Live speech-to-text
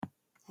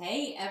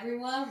Hey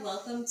everyone,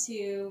 welcome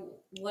to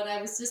what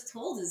I was just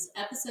told is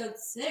episode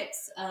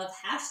 6 of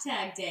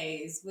Hashtag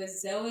Days with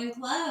Zoe and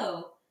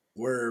Chloe.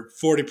 We're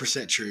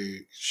 40%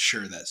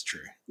 sure that's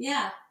true.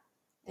 Yeah,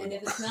 and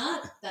if it's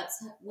not,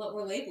 that's what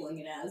we're labeling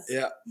it as.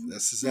 Yeah,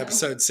 this is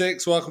episode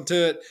 6. Welcome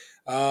to it.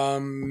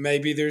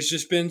 Maybe there's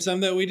just been some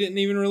that we didn't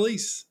even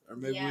release, or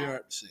maybe we are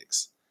at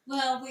 6.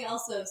 Well, we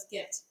also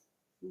skipped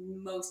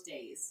most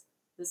days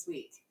this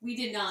week. We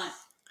didn't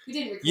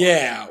record.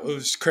 Yeah, it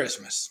was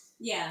Christmas.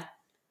 Yeah.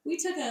 We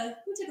took a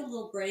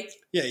little break.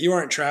 Yeah, you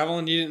weren't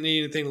traveling. You didn't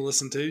need anything to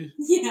listen to.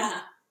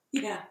 Yeah.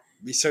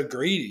 Be so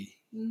greedy.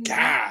 Mm-hmm.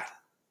 God.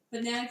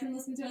 But now you can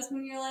listen to us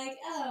when you're like,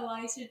 oh,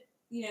 I should,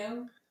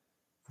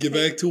 get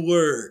back to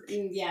work.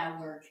 Yeah,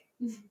 work.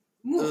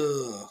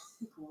 Ugh.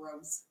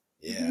 Gross.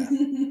 Yeah.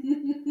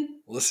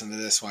 Listen to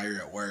this while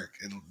you're at work.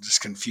 It'll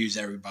just confuse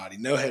everybody.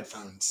 No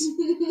headphones.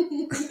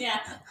 Yeah.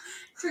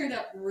 Turned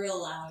up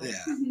real loud.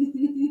 Yeah.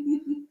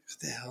 What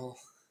the hell?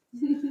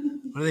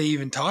 What do they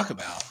even talk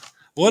about?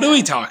 What do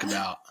we talk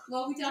about?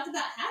 Well, we talked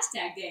about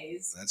hashtag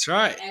days. That's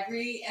right.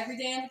 Every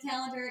day on the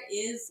calendar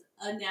is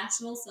a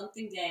national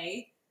something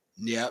day.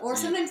 Yeah. Or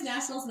sometimes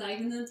national's not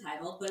even in the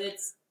title, but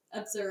it's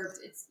observed.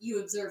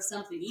 You observe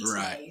something each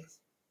day.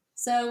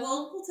 So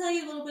we'll tell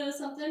you a little bit of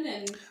something,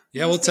 and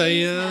we'll tell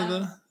you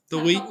the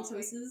week. A couple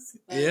choices.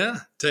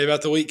 Tell you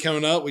about the week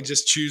coming up. We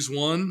just choose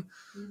one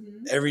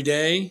every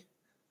day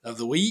of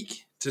the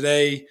week.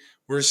 Today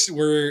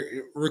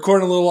we're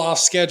recording a little off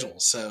schedule,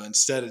 so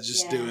instead of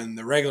just doing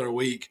the regular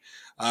week,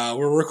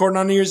 we're recording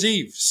on New Year's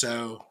Eve.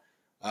 So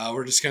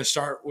we're just going to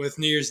start with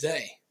New Year's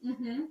Day.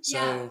 Mm-hmm.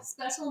 So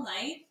special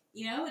night.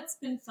 It's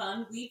been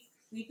fun.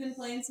 We've been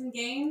playing some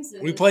games.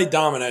 And we played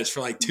dominoes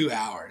for like 2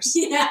 hours.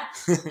 Yeah,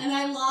 and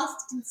I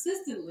lost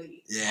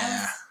consistently.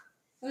 Yeah,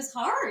 it was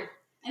hard,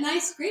 and I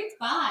scraped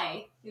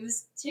by. It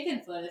was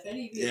chicken foot. If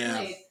any of you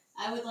played,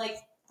 I would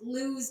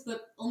lose, but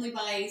only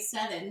by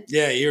 7.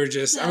 Yeah, you were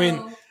just.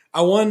 So, I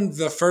won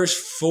the first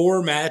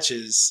 4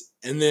 matches,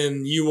 and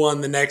then you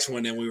won the next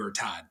one, and we were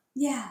tied.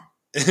 Yeah.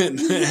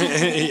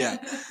 Yeah,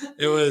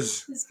 it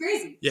was. It's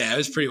crazy. Yeah, it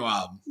was pretty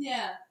wild.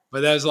 Yeah,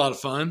 but that was a lot of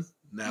fun.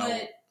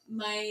 But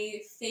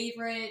my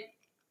favorite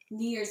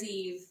New Year's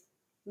Eve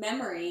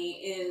memory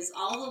is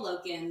all the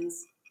Lokins.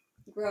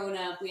 Growing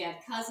up, we had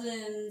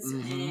cousins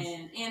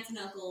and aunts and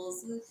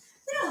uncles. We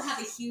don't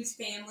have a huge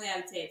family. I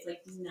would say it's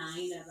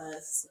 9 of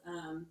us,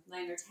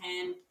 9 or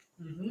 10.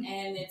 Mm-hmm.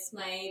 And it's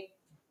my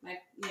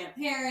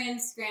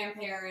parents,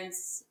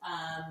 grandparents.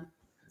 I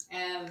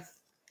have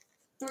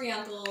 3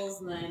 uncles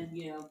and then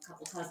a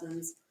couple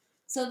cousins.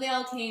 So they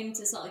all came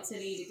to Salt Lake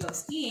City to go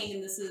skiing,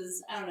 and this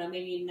is, I don't know,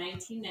 maybe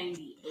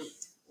 1998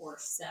 or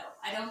so.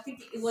 I don't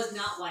think it was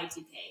not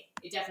Y2K.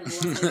 It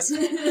definitely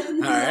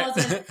wasn't.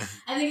 Wasn't.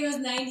 I think it was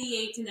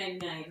 98 to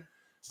 99.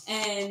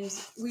 And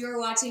we were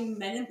watching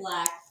Men in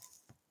Black,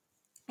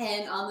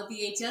 and on the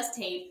VHS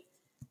tape,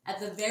 at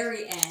the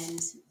very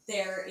end,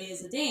 there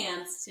is a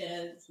dance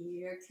to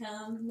Here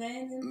Come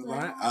Men in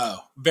Black. Oh,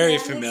 very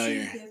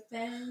familiar.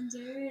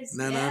 Defenders.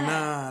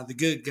 No. The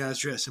good guys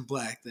dressed in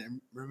black.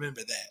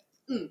 Remember that.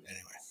 Anyway.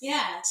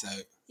 Yeah.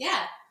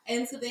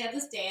 And so they had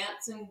this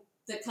dance, and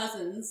the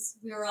cousins,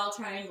 we were all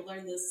trying to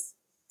learn this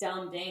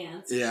dumb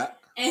dance. Yeah.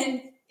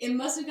 And it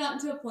must have gotten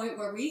to a point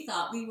where we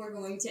thought we were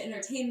going to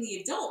entertain the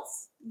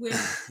adults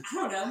with, I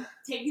don't know,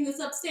 taking this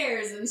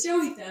upstairs and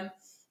showing them.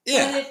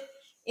 Yeah. But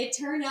it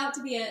turned out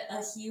to be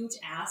a huge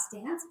ass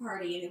dance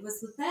party, and it was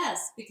the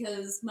best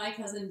because my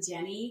cousin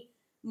Jenny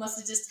must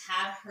have just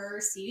had her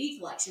CD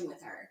collection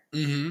with her.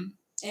 Mm-hmm.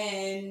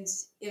 And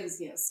it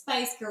was,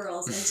 Spice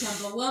Girls and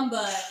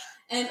Chumbawamba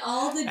and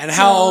all the. And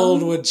how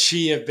old would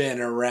she have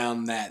been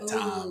around that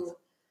time?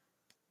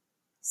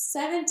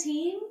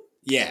 17?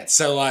 Yeah,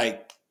 so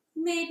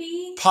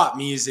maybe pop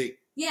music.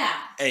 Yeah.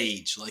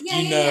 Age,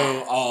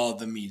 all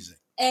the music.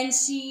 And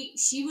she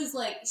was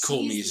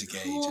cool music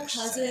age. Cool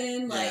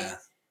cousin,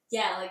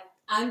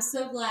 I'm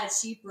so glad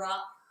she brought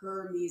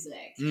her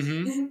music.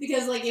 Mm-hmm.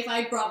 Because if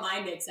I brought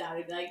my mix out,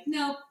 I'd be like,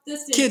 nope,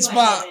 this didn't Kids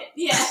Bop.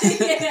 Yeah.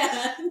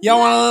 Y'all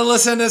want to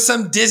listen to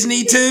some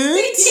Disney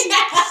tunes?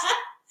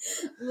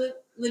 Yeah.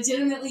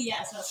 Legitimately,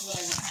 yes, that's what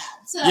I would have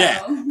had. So.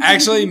 Yeah,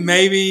 actually,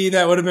 maybe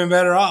that would have been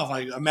better off.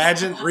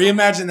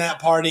 Reimagine that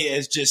party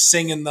as just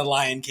singing the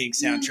Lion King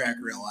soundtrack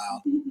real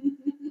loud.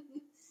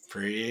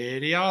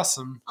 Pretty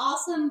awesome.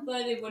 Awesome,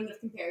 but it wouldn't have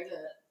compared to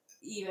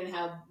even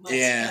how much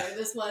better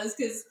this was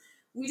because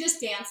we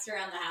just danced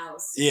around the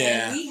house.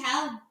 Yeah. And we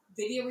have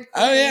video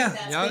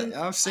recording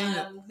I've seen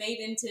it. Made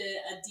into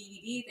a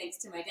DVD thanks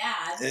to my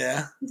dad.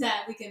 Yeah.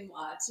 That we can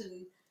watch.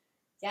 And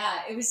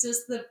yeah, it was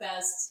just the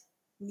best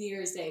New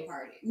Year's Eve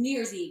party.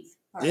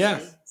 Yeah.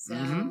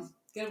 So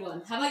good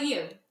one. How about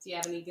you? Do you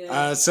have any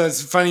good? So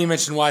it's funny you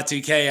mentioned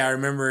Y2K. I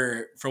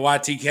remember for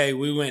Y2K,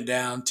 we went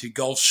down to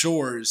Gulf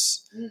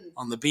Shores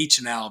on the beach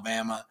in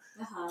Alabama.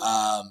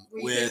 Uh-huh.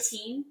 Were you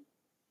 15?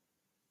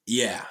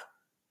 Yeah.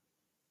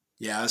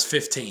 Yeah, I was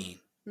 15.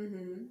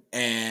 Mm-hmm.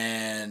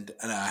 And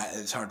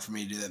it's hard for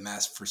me to do that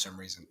math for some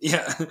reason.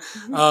 Yeah.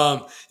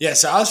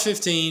 So I was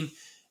 15,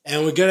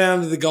 And we go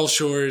down to the Gulf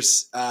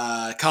Shores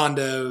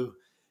condo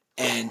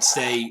and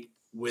stay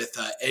with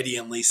Eddie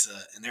and Lisa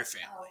and their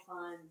family. Oh,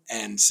 fun.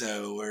 And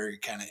so we're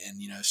kind of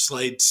in,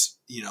 Slade's,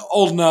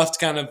 old enough to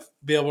kind of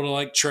be able to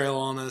like trail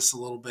on us a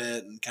little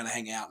bit and kind of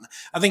hang out. And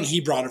I think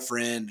he brought a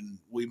friend and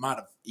we might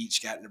have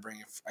each gotten to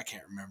bring I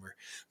can't remember.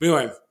 But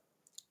anyway,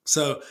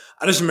 so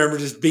I just remember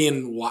just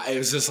being, it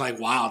was just like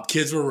wild.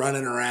 Kids were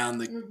running around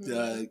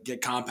the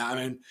compound.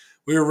 I mean,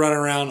 we were running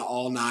around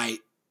all night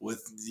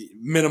with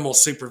minimal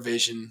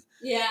supervision.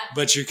 Yeah.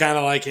 But you're kind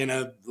of like in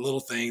a little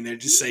thing. They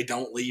just say,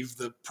 don't leave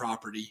the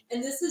property.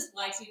 And this is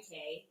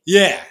Y2K.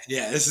 Yeah.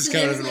 This is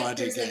kind of Y2K.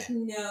 There's like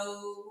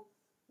no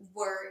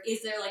word.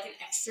 Is there like an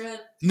extra?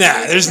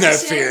 Nah, there's no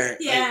fear.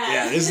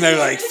 Yeah. There's no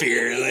like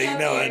fear. Like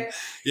no one.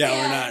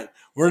 Yeah,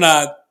 we're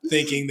not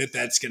thinking that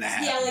that's going to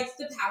happen. Yeah, like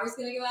the power's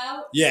going to go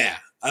out. Yeah.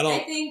 I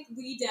think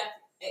we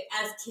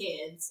as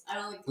kids, I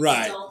don't think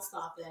adults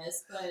thought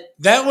this, but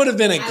that would have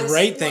been a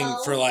great thing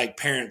for like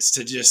parents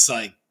to just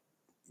like.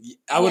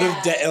 I would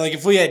have like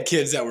if we had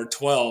kids that were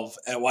 12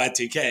 at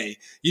Y2K,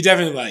 you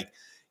definitely like,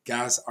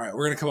 guys, all right,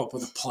 we're gonna come up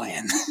with a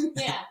plan.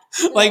 Yeah,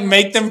 like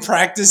make them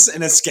practice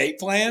an escape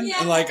plan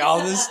and like all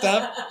this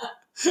stuff.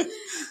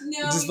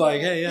 No, just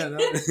like hey, no.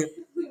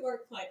 We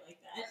weren't quite like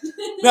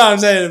that. No, I'm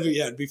saying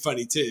it'd be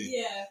funny too.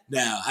 Yeah.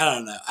 No, I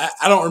don't know.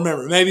 I don't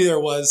remember. Maybe there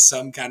was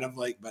some kind of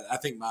like, but I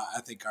think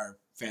our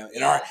family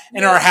in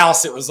our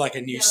house it was like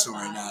a news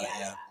story.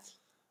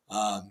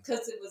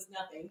 Because it was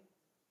nothing.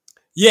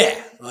 Yeah,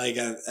 like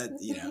I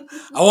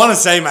want to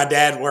say my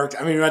dad worked.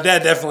 I mean, my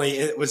dad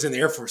definitely was in the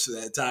Air Force at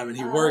that time, and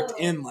he worked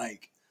in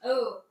like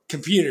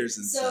computers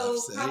and stuff.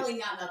 So probably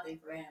nothing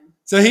for him.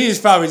 So he was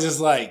probably just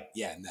like,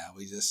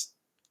 we just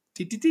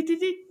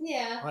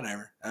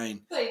whatever. I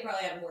mean, but he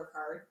probably had to work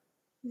hard.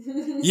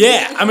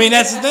 Yeah, I mean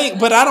that's the thing.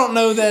 But I don't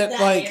know that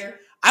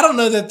I don't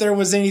know that there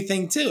was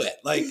anything to it.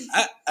 Like,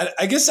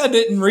 I guess I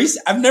didn't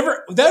I've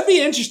never, that'd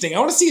be interesting. I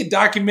want to see a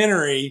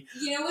documentary.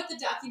 You know what the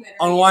documentary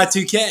on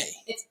Y2K.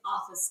 It's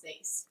Office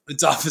Space.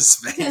 It's Office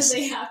Space. Because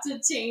they have to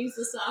change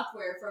the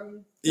software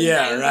from the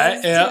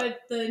to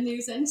the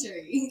new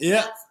century.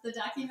 Yeah. That's the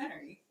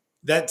documentary.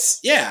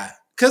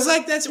 Because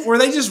like were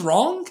they just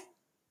wrong?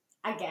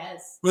 I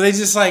guess. Were they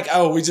just like,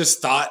 oh, we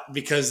just thought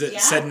because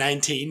it said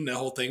 19, the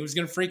whole thing was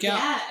going to freak out?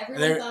 Yeah,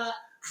 everyone thought.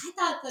 I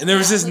thought that. And there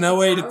was just no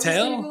way to Was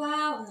tell. go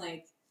out and,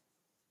 like,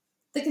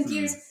 the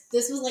computers.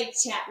 This was like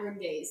chat room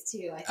days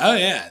too. I think. Oh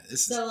yeah.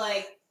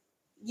 Like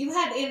you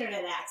had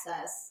internet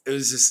access. It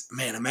was just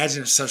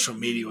imagine if social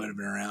media would have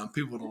been around.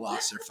 People would have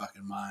lost their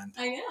fucking mind.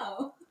 I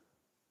know.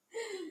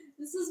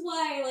 This is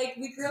why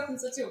we grew up in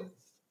such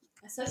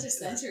a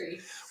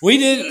century. We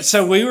did.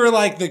 So we were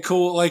like we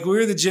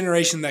were the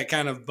generation that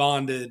kind of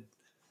bonded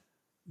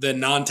the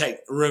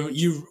non-tech.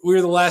 We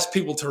were the last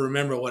people to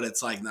remember what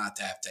it's like not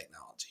to have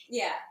technology.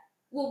 Yeah.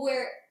 Well,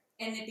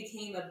 and it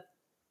became a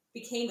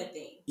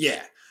thing.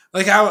 Yeah.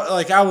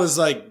 I was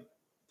like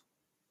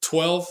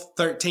 12,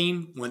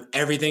 13 when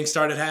everything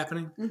started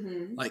happening.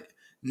 Mm-hmm. Like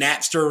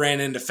Napster ran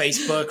into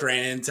Facebook,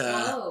 ran into.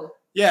 Whoa.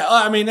 Yeah.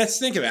 I mean, let's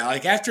think about it.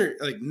 Like after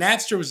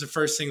Napster was the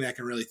first thing that I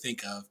can really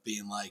think of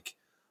being like,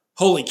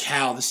 holy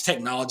cow, this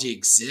technology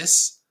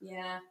exists.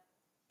 Yeah.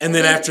 And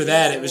then after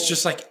that, it was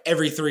just like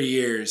every 3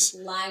 years.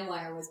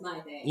 LimeWire was my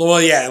thing. Well,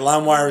 yeah,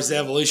 LimeWire was the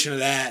evolution of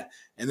that.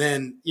 And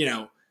then,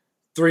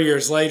 3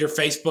 years later,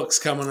 Facebook's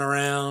coming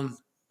around.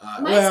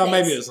 Well,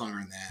 maybe it was longer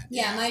than that.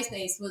 Yeah,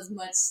 MySpace was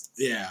much.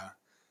 Yeah.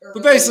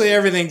 But basically,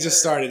 everything just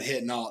started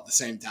hitting all at the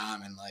same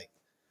time. And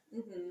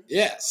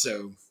yeah,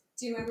 so.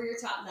 Do you remember your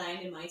top 9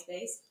 in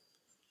MySpace?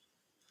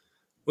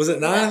 Was it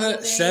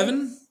 9?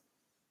 7?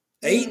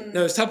 8? No,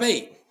 it was top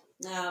 8.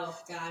 Oh,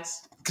 gosh.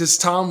 Because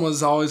Tom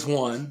was always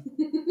 1.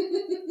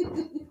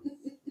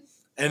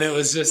 And it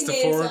was just the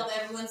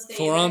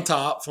 4 on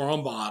top, 4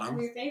 on bottom.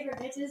 Your favorite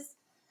bitches.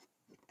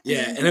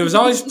 Yeah, and it was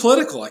always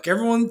political. Like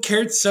everyone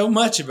cared so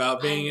much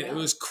about being. It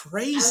was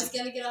crazy. I was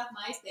gonna get off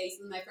MySpace,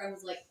 and my friend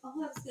was like, "Oh,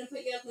 I was gonna put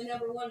you as my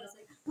number 1." I was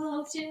like,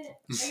 "Oh shit,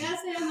 I gotta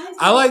stay on MySpace."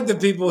 I like the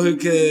people who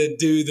could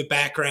do the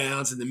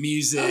backgrounds and the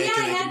music,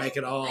 and they could make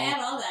it all. I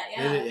had all that.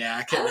 Yeah, yeah.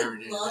 I could never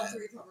do that. I would love to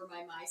recover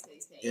my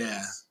MySpace page.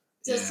 Yeah,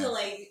 just to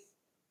I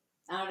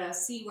don't know,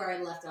 see where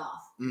I left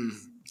off.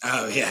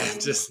 Oh yeah,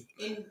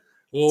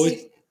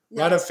 we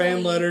write a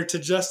fan letter to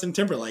Justin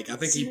Timberlake. I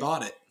think he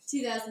bought it.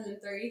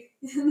 2003.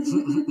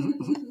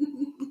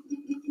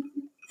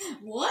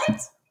 What?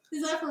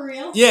 Is that for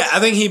real? Yeah, I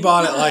think he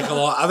bought it a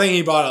lot. I think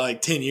he bought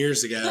it 10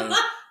 years ago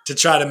to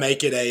try to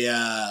make it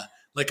a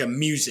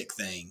music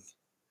thing.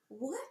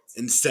 What?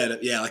 Instead of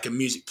a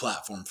music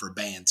platform for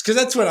bands, because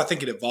that's what I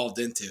think it evolved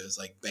into. Is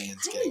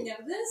bands. I didn't know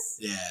this.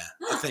 Yeah,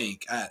 I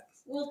think.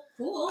 Well,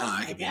 cool.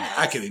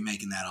 I could be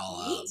making that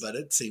all up, but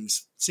it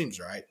seems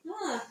right.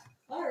 Huh.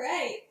 All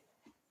right.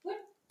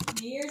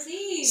 New Year's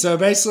Eve. So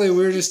basically,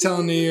 we were just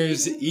telling New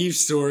Year's Eve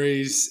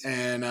stories,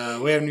 and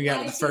we haven't even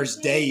gotten the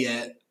first day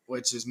yet,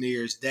 which is New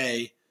Year's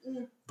Day.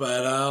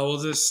 But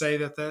we'll just say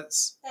that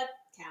counts.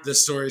 The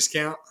stories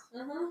count.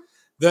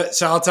 Uh-huh.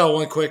 So I'll tell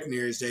one quick New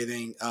Year's Day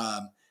thing.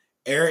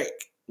 Eric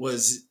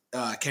was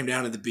came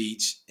down to the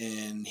beach,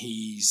 and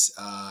he's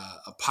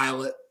a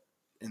pilot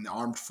in the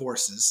armed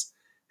forces,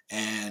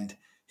 and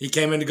he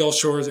came into Gulf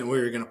Shores, and we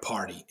were going to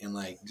party and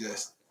like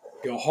just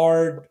go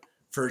hard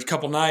for a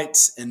couple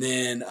nights, and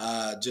then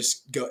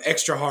just go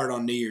extra hard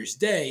on New Year's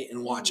Day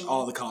and watch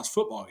all the college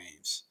football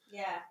games.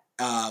 Yeah.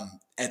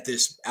 At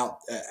this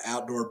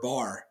outdoor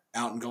bar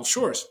out in Gulf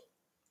Shores.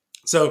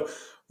 So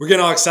we're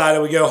getting all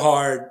excited. We go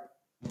hard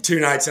 2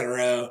 nights in a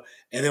row,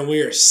 and then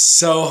we are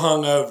so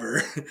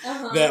hungover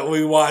that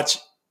we watch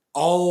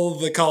all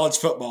the college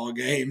football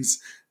games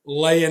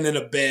laying in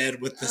a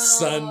bed with the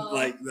sun.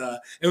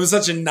 It was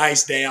such a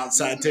nice day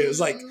outside too. It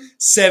was like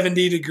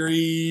 70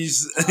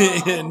 degrees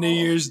New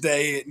Year's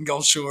Day in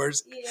Gulf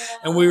Shores. Yeah.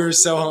 And we were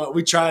so hungover.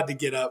 We tried to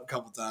get up a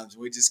couple times.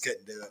 We just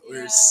couldn't do it.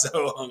 We were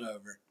so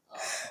hungover.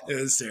 It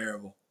was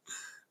terrible.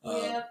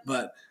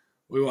 But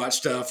we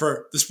watched,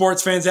 for the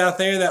sports fans out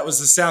there, that was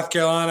the South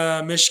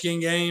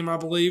Carolina-Michigan game, I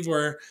believe,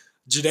 where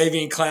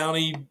Jadeveon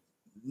Clowney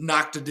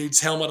knocked a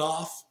dude's helmet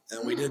off.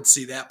 And we did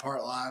see that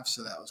part live,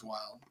 so that was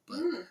wild. But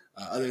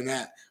other than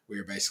that, we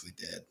were basically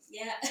dead.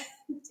 Yeah.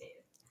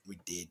 We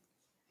did.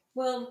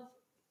 Well,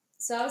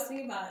 so I was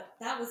thinking about it.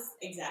 That was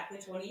exactly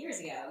 20 years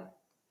ago.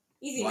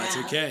 Easy math.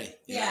 Y2K.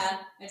 Yeah.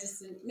 I just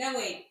didn't. No,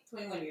 wait.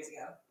 21 years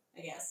ago,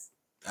 I guess.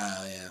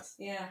 Oh, yeah.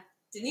 Yeah.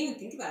 Didn't even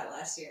think about it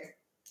last year.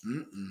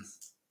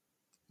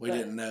 We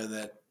didn't know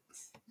that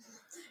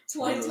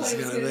 2020 was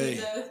going to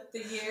be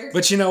the year.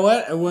 But you know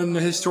what? When the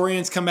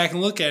historians come back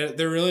and look at it,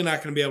 they're really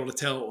not going to be able to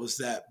tell it was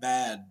that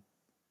bad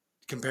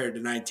compared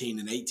to 19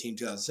 and 18,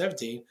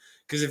 2017.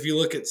 Because if you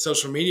look at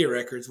social media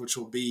records, which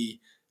will be,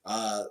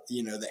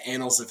 the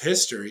annals of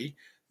history,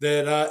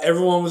 that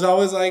everyone was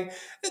always like,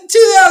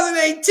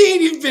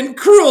 2018, you've been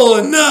cruel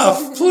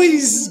enough.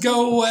 Please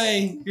go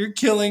away. You're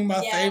killing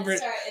my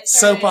favorite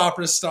soap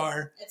opera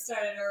star. It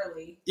started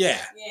early.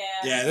 Yeah.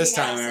 Yeah. This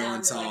time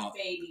everyone saw like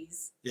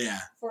babies. Yeah.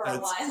 For a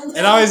while.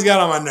 It always got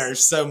on my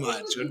nerves so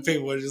much when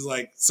people were just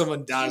like,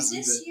 someone dies.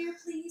 This year,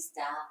 please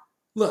stop.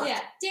 Look.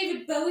 Yeah.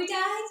 David Bowie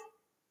died.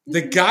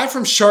 The guy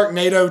from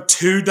Sharknado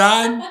 2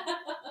 died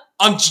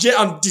on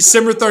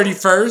December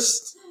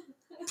 31st.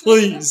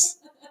 Please.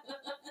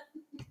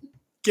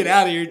 Get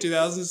out of here,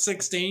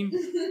 2016.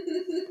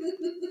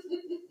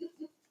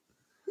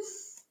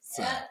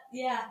 So.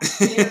 Yeah,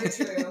 very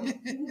true.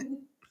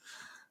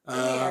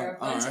 All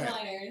bunch right. of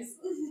liners.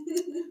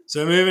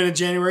 So moving to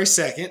January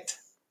 2nd.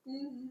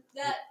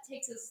 That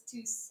takes us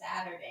to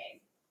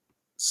Saturday,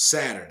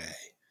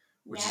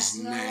 which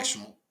is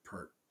National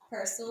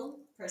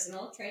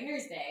Personal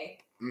Trainers Day.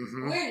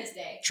 Awareness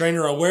Day.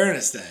 Trainer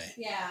Awareness Day.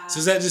 Yeah. So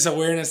is that just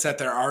awareness that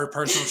there are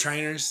personal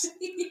trainers?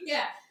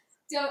 Yeah.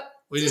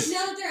 Just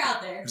know that they're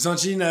out there. Just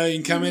want you to know, you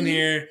can come in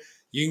here,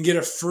 you can get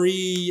a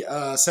free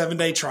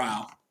 7-day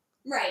trial.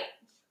 Right.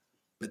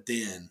 But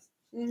then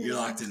you're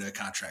locked into a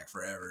contract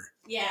forever.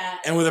 Yeah.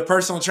 And with a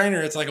personal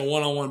trainer, it's like a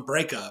one-on-one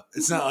breakup.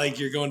 It's not like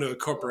you're going to a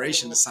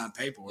corporation to sign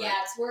paperwork. Yeah,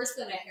 it's worse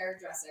than a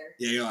hairdresser.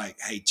 Yeah, you're like,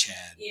 hey,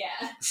 Chad. Yeah.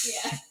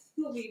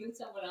 Leaving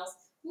someone else.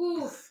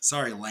 Woo.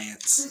 Sorry,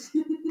 Lance.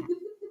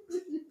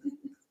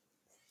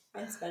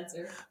 And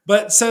Spencer.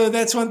 But so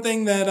that's one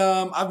thing that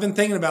I've been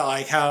thinking about,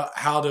 like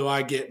how do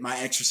I get my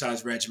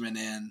exercise regimen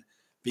in,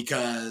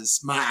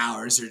 because my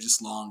hours are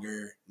just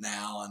longer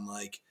now, and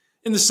like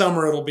in the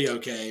summer it'll be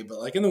okay, but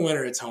like in the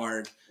winter it's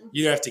hard.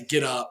 You have to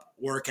get up,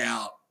 work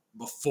out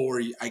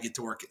before I get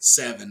to work at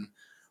 7,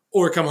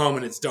 or come home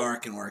and it's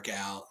dark and work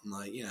out, and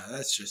like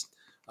that's just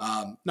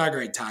not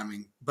great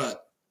timing.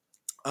 But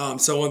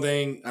so one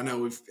thing I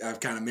know I've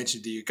kind of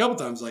mentioned to you a couple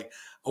times, like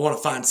I want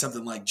to find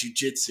something like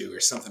jiu-jitsu or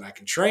something I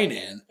can train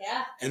in.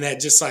 Yeah. And that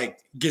just like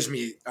gives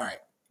me, all right,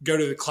 go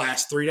to the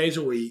class 3 days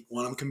a week.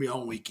 One of them can be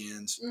on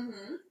weekends.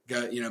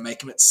 Go, make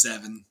them at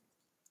 7,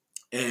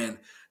 and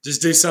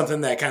just do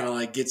something that kind of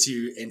like gets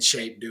you in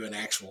shape doing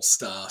actual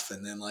stuff.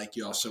 And then like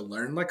you also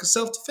learn like a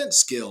self-defense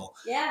skill.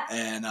 Yeah.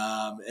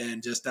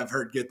 And just I've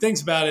heard good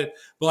things about it.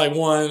 But like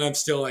 1, I'm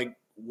still like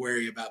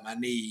wary about my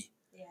knee.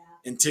 Yeah.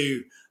 And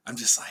 2, I'm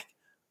just like,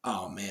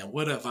 oh man,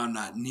 what if I'm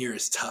not near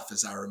as tough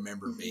as I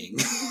remember being?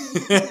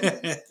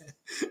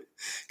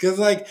 Because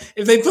like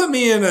if they put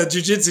me in a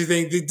jiu-jitsu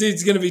thing, the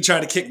dude's gonna be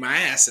trying to kick my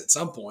ass at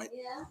some point.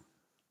 Yeah.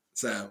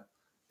 So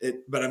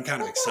but I'm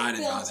kind of excited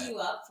about it. Build you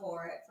up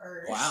for it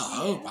first. Wow, I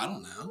hope. I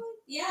don't know.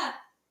 Yeah.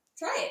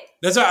 Try it.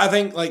 That's why I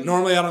think like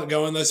normally I don't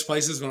go in those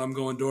places when I'm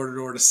going door to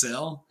door to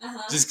sell,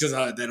 just because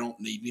they don't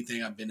need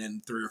anything. I've been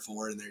in 3 or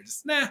 4 and they're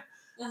just nah.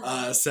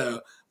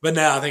 But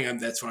now I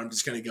think that's why I'm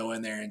just gonna go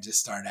in there and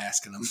just start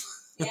asking them.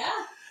 Yeah.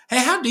 Hey,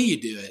 how do you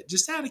do it?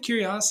 Just out of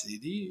curiosity,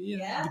 do you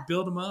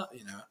build them up?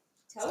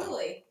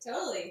 Totally.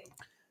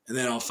 And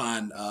then I'll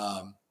find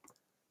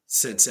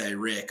Sensei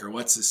Rick, or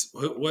what's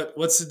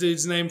the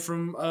dude's name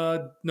from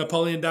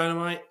Napoleon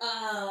Dynamite?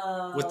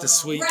 With the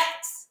sweet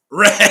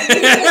Rex.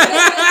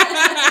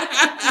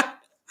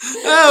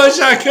 I wish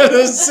I could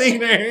have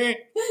seen her.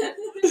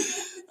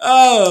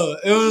 Oh,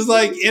 it was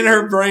like in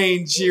her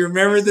brain. She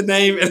remembered the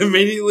name and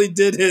immediately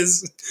did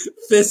his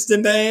fist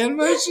into hand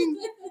motion.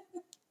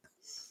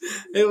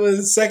 It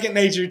was second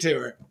nature to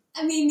her.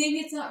 I mean, maybe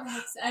it's not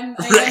Rex.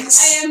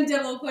 Rex. I am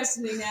double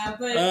questioning now,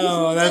 but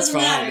Oh, that's doesn't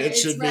fine. matter. It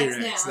It's should be Rex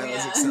Rex. now. That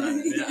was Yeah.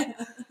 exciting.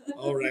 Yeah.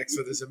 All Rex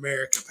with his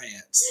America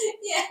pants.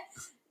 Yeah.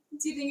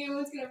 Do you think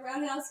anyone's gonna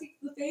roundhouse kick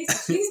to the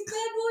face? These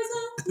bad boys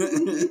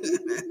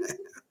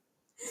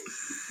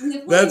on.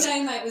 Napoleon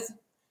Dynamite was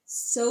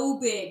so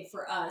big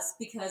for us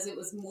because it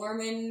was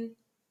Mormon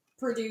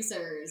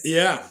producers.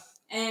 Yeah.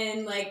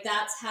 And like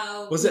that's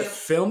how was it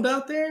filmed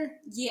out there?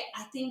 Yeah,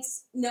 I think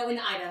no, in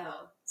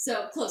Idaho.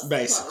 So close.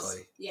 Basically.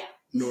 Close. Yeah.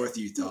 North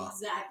Utah.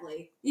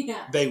 Exactly.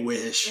 Yeah. They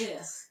wish.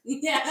 Ugh.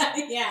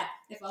 Yeah.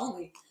 If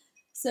only.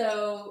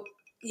 So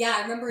yeah,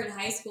 I remember in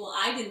high school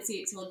I didn't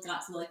see it till it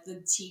got to like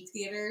the cheap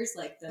theaters,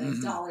 like the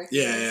dollar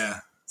theaters. Yeah.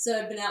 So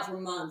it'd been out for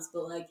months,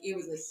 but like it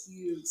was a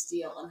huge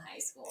deal in high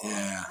school.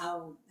 Yeah.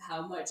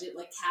 How much it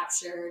like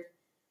captured.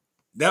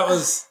 That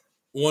was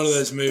one of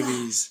those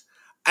movies.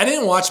 I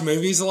didn't watch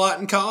movies a lot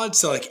in college,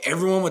 so like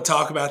everyone would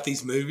talk about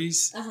these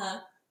movies. Uh-huh.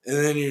 And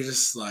then you're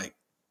just like,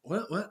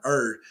 what?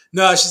 Or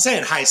no, I should say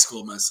in high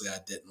school mostly I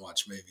didn't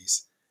watch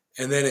movies.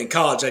 And then in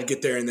college I'd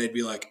get there and they'd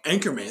be like,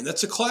 Anchorman,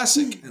 that's a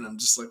classic. And I'm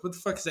just like, what the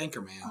fuck is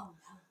Anchorman? Oh, no.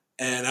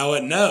 And I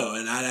wouldn't know.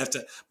 And I'd have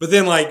to, but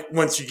then like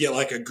once you get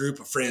like a group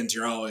of friends,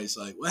 you're always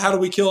like, well, how do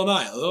we kill a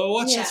night? Oh,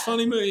 watch this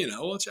funny movie,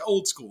 watch it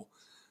old school.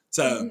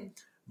 So,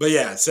 but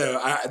yeah,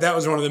 so that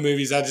was one of the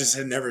movies I just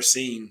had never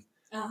seen.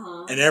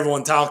 Uh-huh. And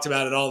everyone talked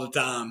about it all the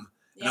time.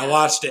 And I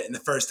watched it, and the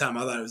first time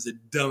I thought it was the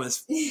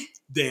dumbest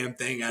damn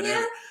thing I'd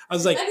ever. I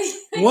was like,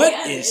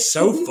 what is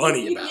so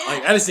funny about it?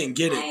 Like, I just didn't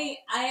get it.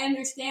 I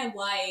understand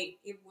why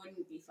it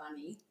wouldn't be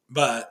funny.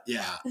 But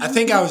yeah, I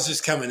think I was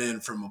just coming in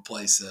from a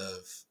place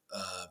of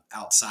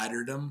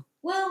outsiderdom.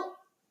 Well,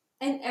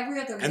 and every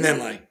other movie. And then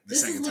like the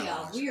this second is time.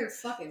 like a weird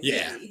fucking movie.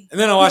 Yeah. And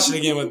then I watched it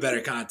again with better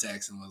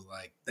context and was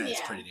like,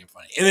 that's pretty damn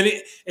funny. And then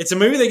it's a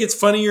movie that gets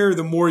funnier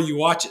the more you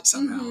watch it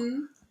somehow.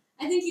 Mm-hmm.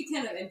 I think you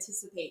kind of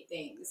anticipate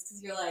things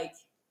because you're like,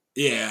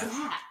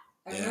 I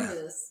remember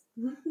this.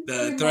 Your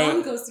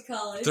mom goes to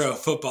college. Throw a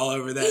football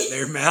over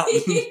their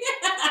mountain.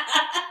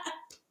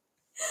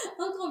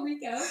 Uncle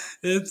Rico.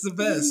 It's the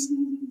best.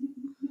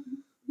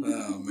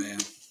 Oh, man.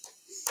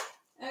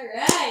 All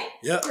right.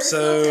 Yep.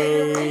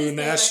 So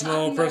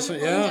national person.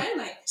 Yeah.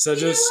 Dynamite. So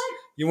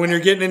when you're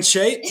getting in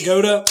shape,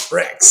 go to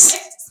Rex.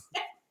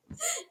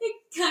 It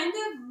kind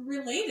of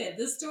related.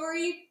 The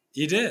story.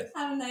 You did.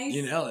 How nice.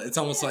 You nailed it. It's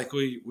almost like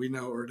we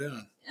know what we're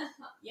doing.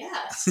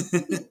 Yeah.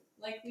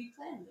 Like we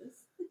planned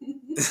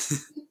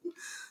this.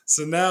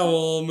 So now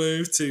we'll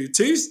move to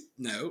Tuesday.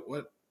 No,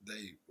 what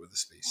day would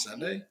this be?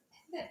 Sunday?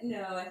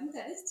 No, I think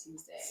that is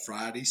Tuesday.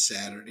 Friday,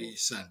 Saturday,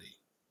 Sunday.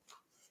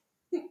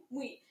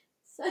 Wait,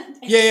 Sunday.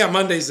 Yeah,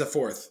 Monday's the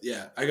 4th.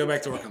 Yeah, I go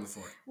back to work on the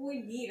 4th.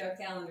 We need our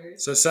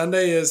calendars. So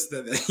Sunday is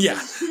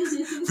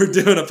we're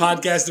doing a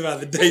podcast about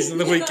the days of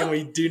the week, and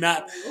we do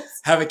not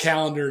have a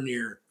calendar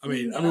near. I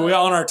mean, we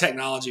all on our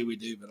technology we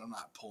do, but I'm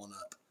not pulling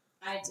up.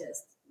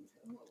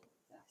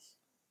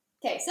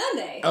 Okay,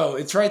 Sunday. Oh,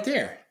 it's right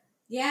there.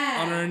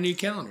 Yeah. On our new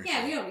calendar.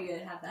 Yeah, we don't need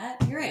to have that.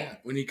 You're right. Yeah.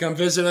 When you come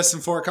visit us in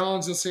Fort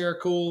Collins, you'll see our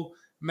cool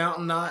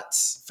Mountain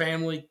Knots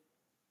family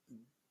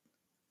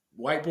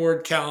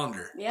whiteboard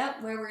calendar.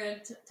 Yep, where we're going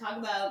to talk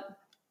about,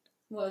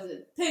 what was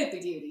it?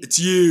 Poopy duty. It's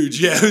huge.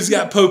 Yeah, who's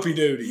got poopy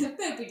duty?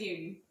 Poopy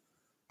duty.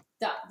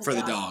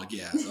 The dog,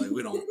 yeah. Like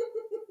we don't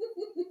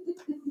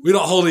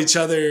hold each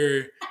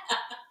other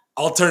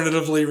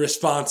alternatively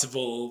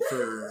responsible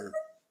for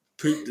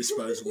poop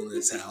disposal in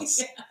this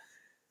house.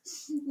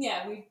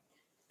 Yeah,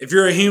 if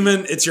you're a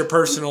human, it's your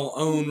personal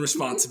own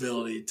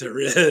responsibility to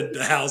rid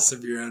the house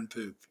of your own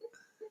poop.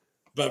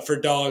 But for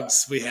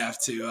dogs, we have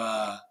to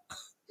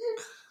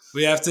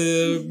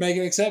make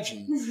an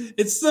exception.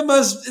 It's the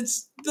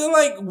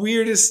like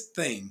weirdest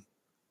thing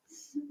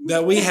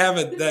that we have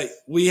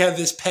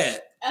this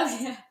pet. Oh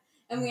yeah,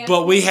 and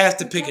we have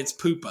to pick its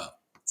poop up.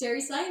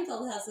 Jerry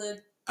Seinfeld has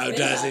a bit about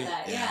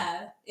that.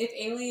 Yeah. If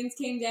aliens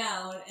came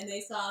down and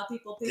they saw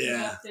people picking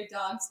up their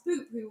dog's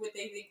poop, who would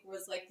they think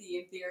was like the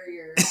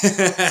inferior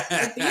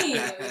being?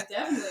 It would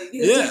definitely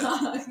be the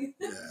dog.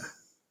 Yeah.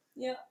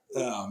 Yep.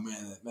 Oh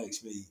man, that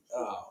makes me.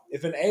 Oh,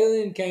 if an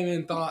alien came in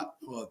and thought,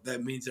 well,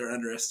 that means they're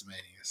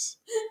underestimating us.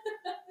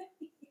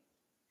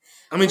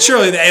 I mean,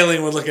 surely the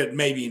alien would look at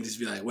maybe and just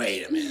be like,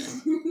 "Wait a minute."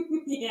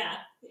 Yeah,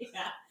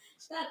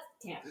 that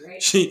can't be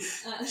right.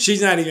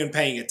 She's not even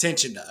paying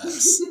attention to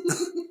us.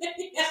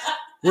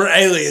 We're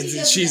aliens,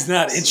 and she's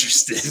not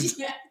interested.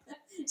 Yeah,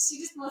 she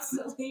just wants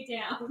to lay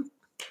down.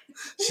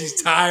 She's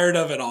tired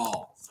of it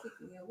all.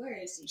 Speaking of, where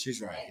is she?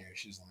 She's right here.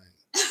 She's lying.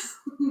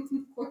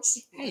 Of course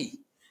she would.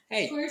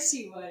 Hey. Of course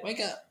she would.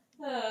 Wake up.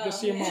 Go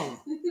see your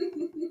mom.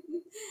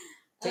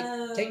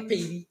 Take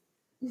baby.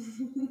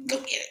 Go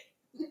get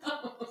it.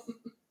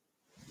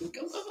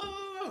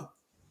 Go.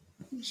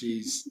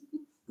 She's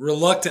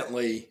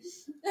reluctantly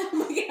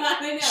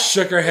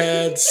shook her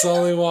head,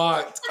 slowly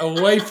walked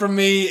away from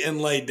me,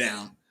 and laid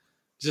down,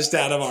 just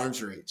out of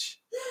arm's reach.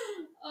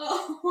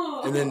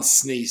 And then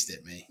sneezed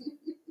at me.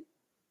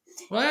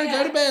 Well,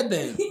 go to bed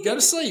then. Go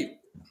to sleep.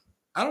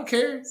 I don't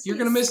care. You're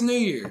going to miss New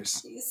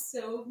Year's. She's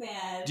so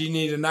mad. Do you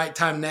need a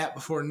nighttime nap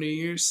before New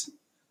Year's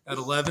at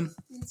 11?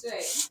 That's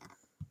right.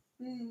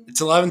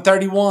 It's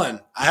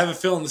 11:31. I have a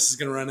feeling this is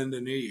going to run into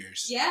New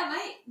Year's. Yeah, it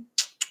might.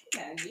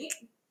 Kind of neat,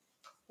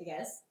 I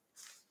guess.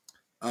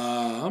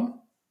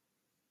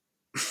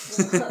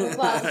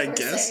 I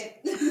guess.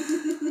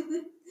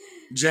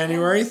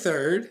 January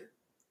 3rd,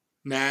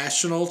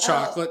 National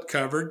Chocolate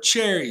Covered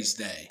Cherries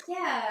Day.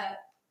 Yeah,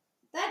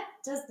 that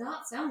does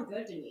not sound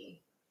good to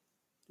me.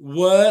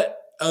 What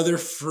other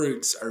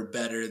fruits are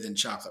better than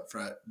chocolate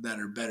that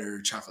are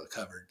better chocolate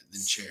covered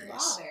than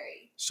cherries?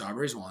 Strawberry.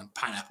 Strawberry's one.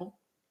 Pineapple?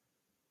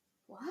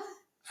 What?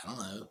 I don't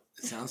know.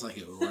 It sounds like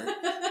it would work.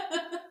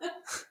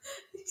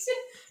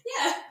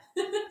 Yeah.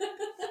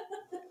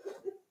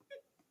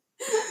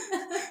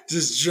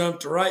 Just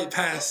jumped right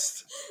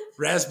past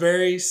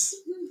raspberries.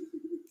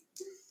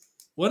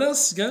 What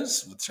else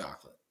goes with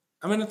chocolate?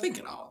 I mean, I'm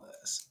thinking all of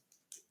this.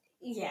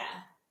 Yeah.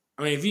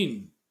 I mean, if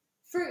you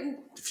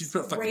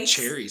put fucking grapes,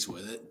 cherries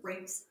with it.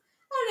 Grapes.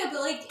 I don't know,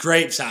 but like...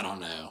 Grapes, I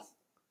don't know.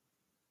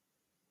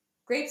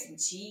 Grapes and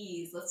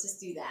cheese. Let's just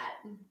do that.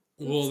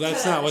 Well,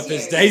 that's not what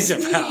this day's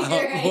about. You're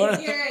right.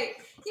 You're right.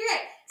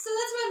 So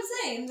that's what I'm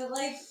saying. But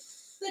like,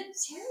 but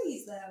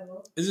cherries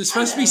though. Is it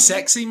supposed to be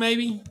sexy?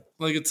 Maybe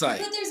like it's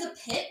like. But there's a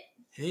pit.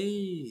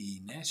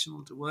 Hey,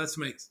 national. Well, that's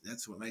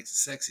what makes it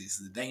sexy. Is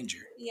the danger.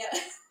 Yeah.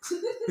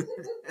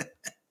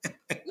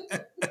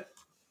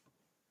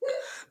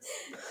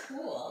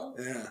 Cool.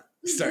 Yeah.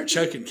 Start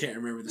choking. Can't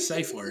remember the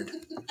safe word.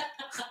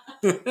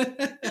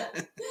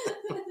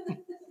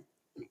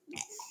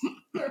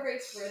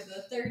 Perfect for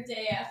the third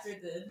day after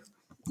the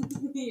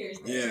New Year's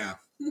Day. Yeah.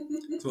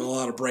 That's when a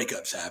lot of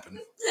breakups happen.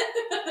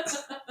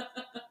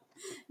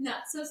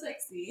 Not so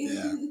sexy.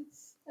 Yeah.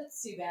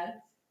 That's too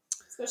bad.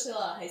 Especially a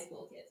lot of high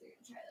school kids are going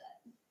to try that.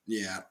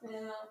 Yeah.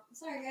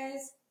 Sorry,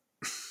 guys.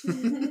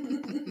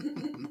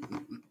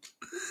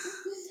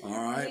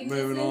 All right,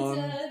 moving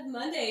on.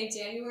 Monday,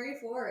 January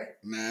 4th.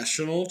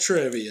 National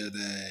Trivia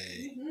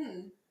Day.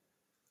 Mm-hmm.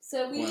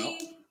 So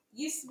we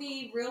used to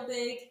be real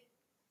big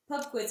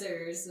pub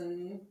quizzers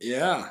and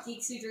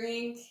geeks who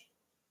drink,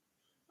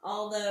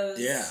 all those.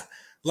 Yeah.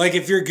 Like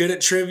if you're good at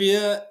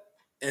trivia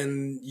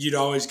and you'd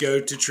always go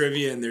to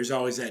trivia and there's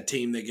always that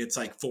team that gets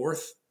like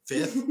 4th,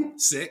 5th,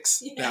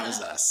 6th. That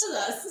was us.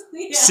 That was us.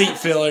 Yeah. Seat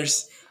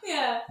fillers.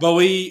 Yeah. But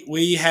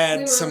we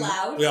had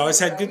loud. We always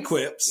had good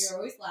quips. You're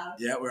always loud.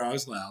 Yeah, we're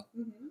always loud.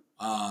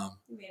 Mm-hmm.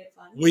 We made it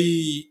fun.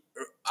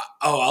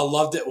 I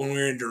loved it when we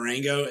were in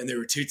Durango and there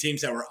were two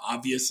teams that were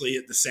obviously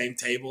at the same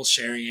table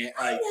sharing it.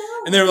 Like,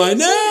 and they were like,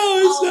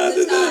 no, it's not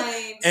the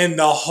time. And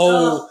the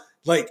whole,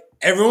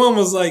 everyone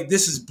was like,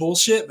 this is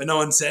bullshit, but no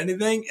one said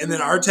anything. And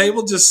then our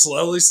table just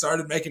slowly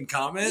started making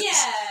comments.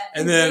 Yeah.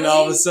 And then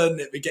all of a sudden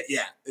it became,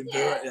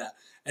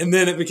 and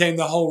then it became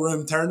the whole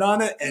room turned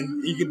on it.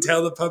 And you could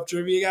tell the pub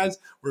trivia guys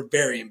were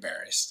very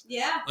embarrassed.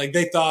 Yeah. Like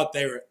they thought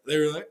they were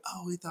like,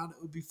 oh, we thought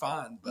it would be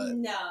fun. But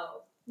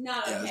no,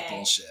 not okay. It was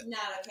bullshit. Not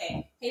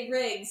okay. Hey,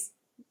 Riggs.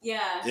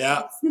 Yeah.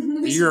 Yeah.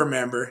 You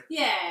remember.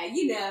 Yeah,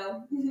 you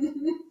know.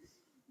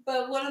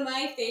 But one of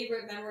my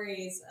favorite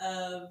memories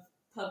of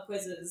pub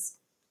quizzes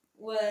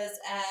was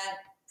at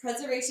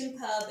Preservation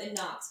Pub in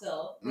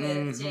Knoxville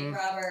with Jake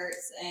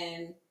Roberts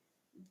and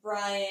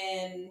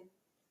Brian.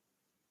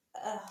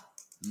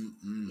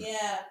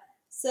 Yeah.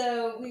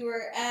 So we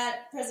were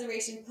at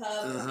Preservation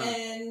Pub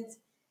and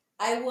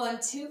I won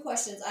 2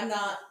 questions. I'm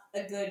not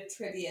a good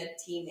trivia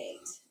teammate,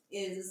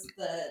 is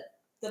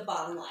the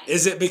bottom line.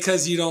 Is it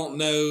because you don't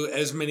know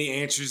as many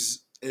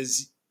answers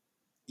as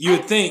you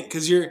would think?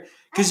 Because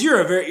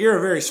you're a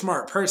very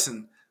smart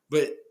person,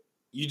 but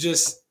you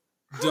just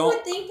don't. I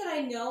would think that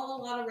I know a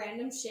lot of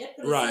random shit,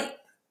 but it's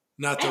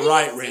not the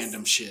right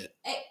random shit.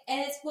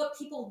 And it's what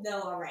people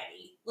know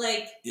already.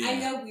 Like, I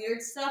know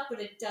weird stuff, but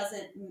it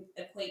doesn't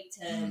equate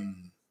to...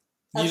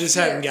 You just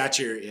haven't got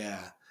your...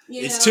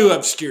 It's too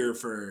obscure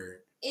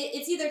for...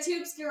 It's either too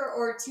obscure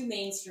or too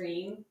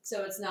mainstream,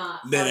 so it's not...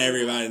 Then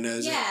everybody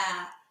knows it.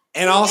 Yeah.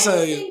 And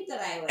also,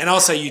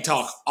 you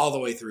talk all the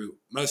way through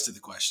most of the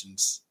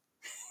questions.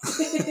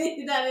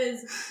 That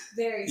is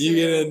very true. You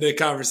get into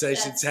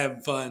conversations,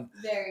 having fun.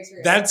 Very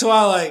true. That's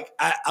why,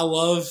 I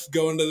love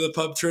going to the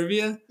pub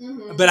trivia,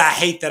 but I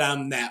hate that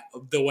I'm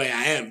the way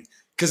I am.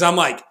 Because I'm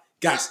like,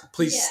 guys,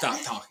 please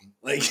stop talking.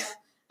 Like,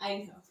 I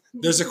know.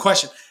 There's a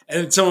question.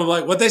 And someone will be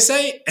like, what'd they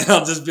say? And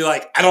I'll just be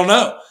like, I don't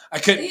know. I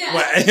couldn't. Yeah.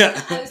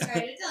 I was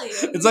trying to tell you.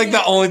 It's like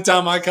the only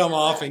time I come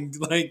off and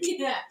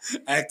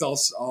act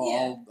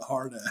all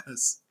hard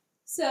ass.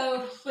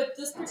 So, but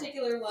this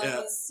particular one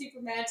was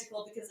super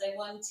magical because I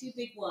won 2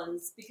 big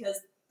ones. Because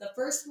the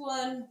first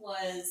one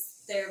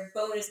was their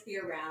bonus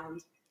beer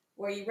round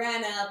where you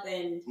ran up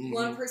and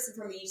one person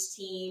from each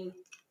team.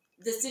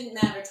 This didn't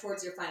matter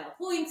towards your final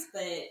points,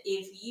 but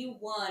if you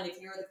won,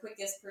 if you're the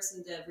quickest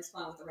person to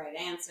respond with the right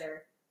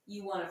answer,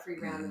 you won a free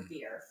round of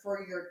beer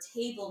for your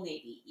table,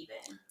 maybe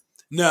even.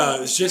 No, it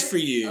was just for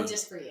you. Oh,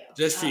 just for you.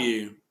 Just for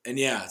you. And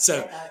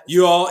so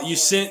you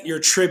sent your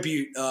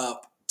tribute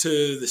up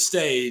to the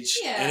stage,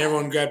 and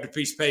everyone grabbed a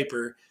piece of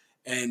paper,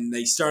 and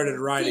they started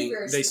writing.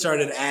 Feverish They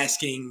started little.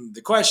 asking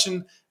the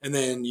question, and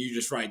then you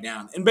just write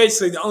down. And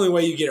basically, the only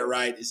way you get it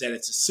right is that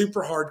it's a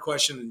super hard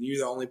question, and you're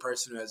the only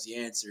person who has the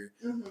answer,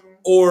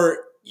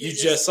 or you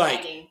just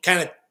like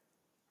kind of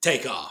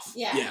take off.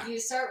 Yeah, you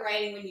start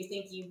writing when you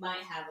think you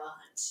might have a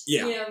hunch.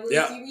 Yeah,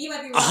 you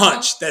might be wrong. A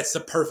hunch. That's the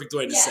perfect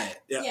way to say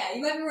it. Yeah,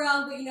 you might be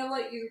wrong, but you know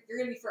what? You're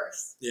going to be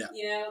first. Yeah.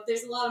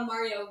 There's a lot of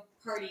Mario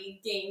Party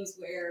games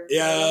where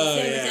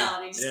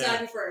mentality, just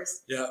gotta be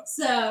first. Yeah.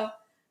 So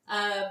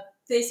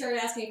they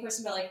started asking a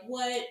question about like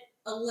what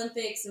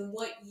Olympics and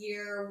what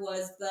year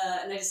was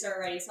and I just started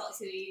writing Salt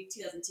Lake City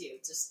 2002.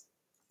 Just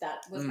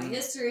that was my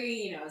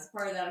history, as a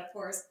part of that, of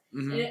course.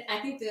 And I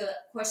think the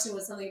question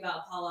was something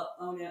about Apollo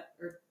Ono,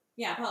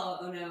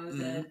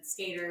 the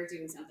skater,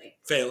 doing something.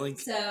 Failing.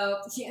 So,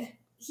 yeah,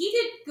 he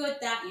did good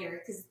that year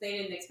because they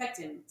didn't expect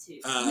him to.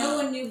 No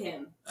one knew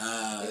him.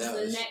 It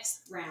was the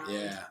next round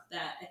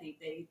that I think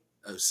they...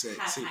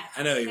 06.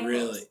 I know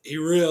he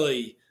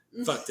really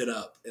fucked it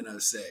up in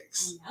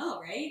 06. I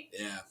know, right?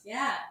 Yeah.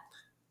 Yeah.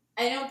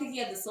 I don't think he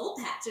had the soul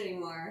patch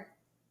anymore.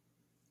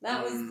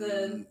 That was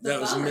the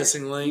that was a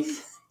missing link.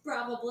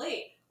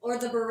 Probably. Or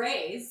the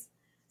berets.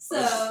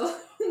 So,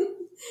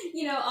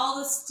 all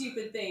the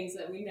stupid things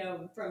that we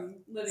know from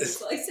living in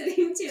Salt Lake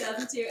City in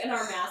 2002. And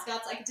our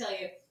mascots, I can tell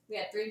you, we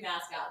had 3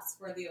 mascots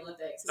for the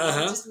Olympics. It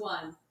wasn't just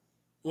one.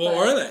 What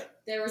were they?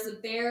 There was a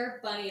bear,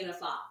 bunny, and a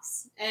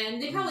fox.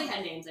 And they probably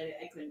had names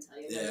I couldn't tell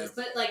you. Yeah.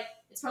 But,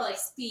 it's probably like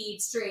speed,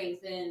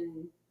 strength,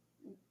 and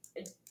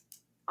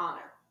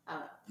honor. I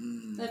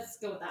don't know. Let's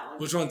go with that one.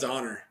 Which one's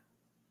honor?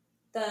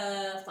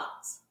 The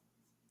fox.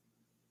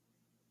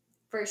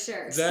 For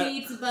sure.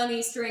 Speed's the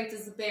bunny, strength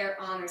is the bear,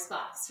 honor's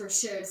fox. For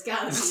sure, it's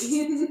gotta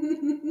be.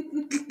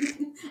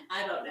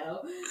 I don't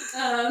know.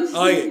 I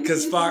like it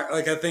because fox.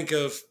 Like I think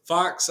of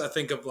fox, I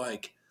think of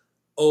like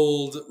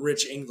old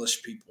rich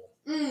English people.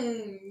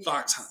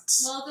 Fox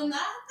hunts. Well, then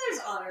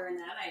there's honor in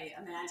that. I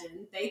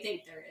imagine they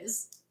think there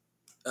is.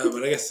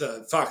 But I guess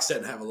fox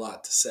doesn't have a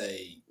lot to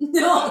say.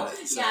 No,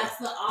 it, so it's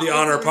the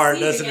honor part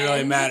doesn't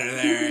really matter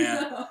there.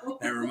 Yeah, no.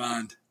 Never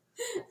mind.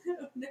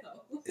 No.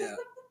 Yeah.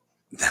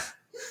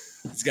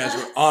 These guys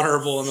were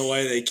honorable in the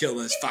way they killed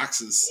those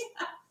foxes.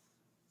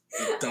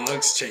 The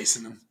dogs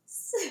chasing them.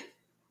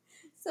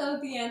 So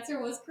the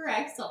answer was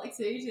correct, Salt Lake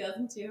City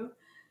 2002.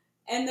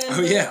 And then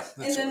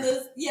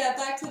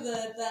back to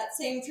that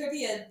same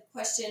trivia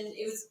question.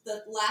 It was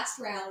the last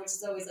round, which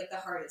is always like the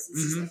hardest.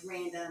 It's just like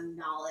random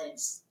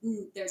knowledge.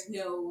 There's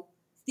no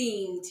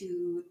theme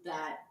to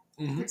that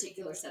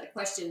particular set of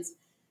questions.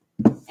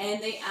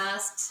 And they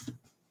asked,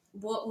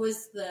 what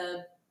was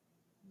the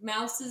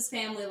mouse's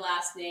family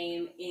last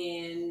name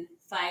in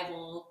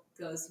Fievel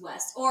Goes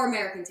West, or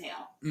American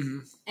Tail?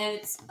 And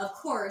it's, of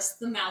course,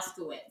 the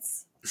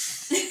Mousekowitz.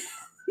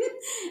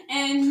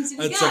 And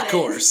we got it. Of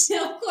course.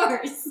 And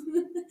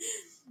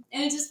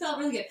it just felt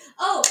really good.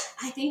 Oh,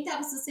 I think that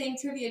was the same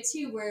trivia,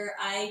 too, where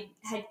I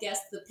had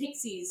guessed the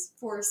Pixies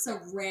for some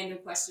random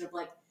question of,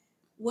 like,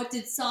 what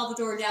did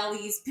Salvador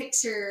Dali's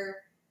picture...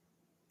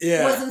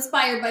 was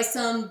inspired by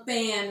some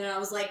band, and I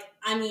was like,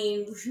 I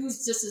mean,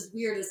 who's just as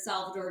weird as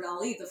Salvador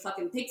Dali, the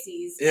fucking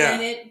Pixies? Yeah.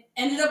 And it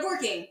ended up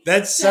working.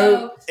 That's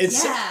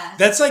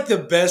that's like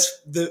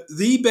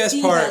the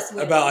best part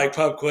about like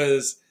pub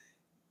quiz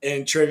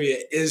and trivia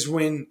is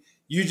when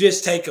you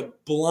just take a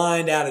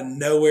blind out of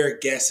nowhere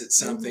guess at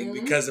something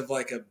because of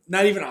like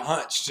not even a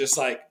hunch, just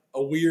like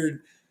a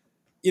weird,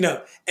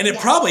 and it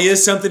probably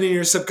is something in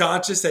your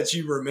subconscious that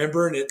you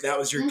remember, and that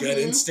was your gut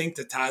instinct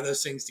to tie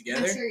those things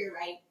together. I'm sure you're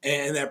right.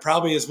 And that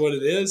probably is what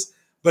it is,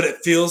 but it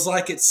feels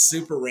like it's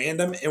super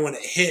random, and when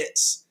it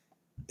hits,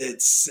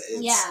 it's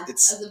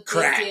a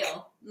crack. Big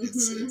deal.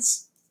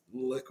 It's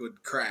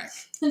liquid crack.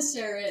 It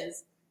sure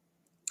is.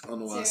 I don't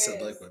know why I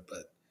said liquid,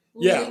 but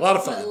a lot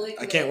of fun.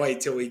 I can't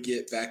wait till we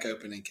get back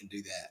open and can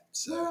do that.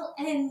 So. Well,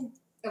 and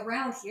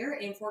around here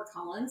in Fort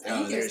Collins, I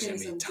think there's going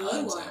to be some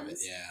good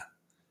ones. Yeah.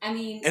 I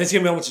mean, and it's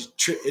gonna be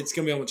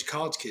a bunch of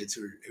college kids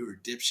who are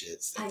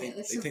dipshits. They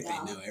think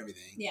they know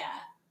everything. Yeah.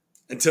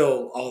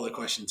 Until all the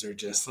questions are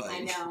just like,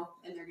 I know,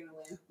 and they're gonna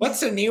win. What's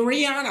the new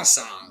Rihanna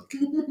song?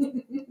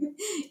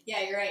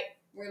 Yeah, you're right.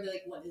 We're gonna be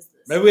like, what is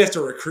this? Maybe we have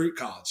to recruit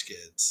college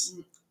kids.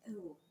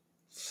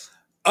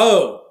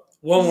 Oh,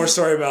 one more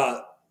story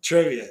about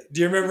trivia.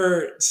 Do you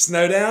remember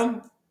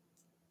Snowdown?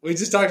 We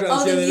just talked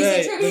about this the other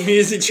day. The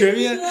music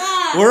trivia.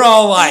 Yeah. We're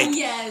all like,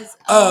 yes.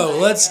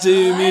 Let's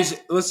do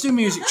music. Let's do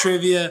music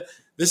trivia.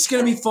 This is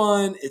gonna be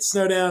fun. It's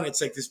Snowdown.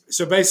 It's like this.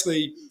 So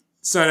basically,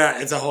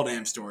 Snowdown. It's a whole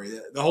damn story.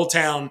 The whole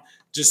town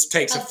just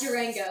takes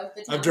Durango.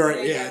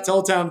 Durango. Yeah, it's the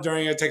whole town of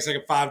Durango. It takes like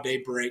a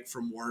 5-day break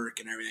from work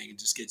and everything, and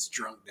just gets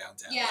drunk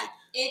downtown. Yeah,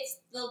 it's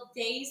the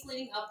days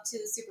leading up to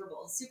the Super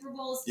Bowl. Super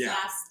Bowl's the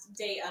last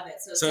day of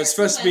it. So it's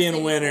supposed to be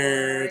in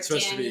winter. It's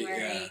supposed to be.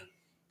 Yeah.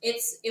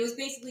 It was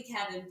basically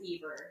cabin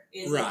fever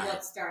is like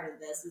what started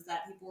this, is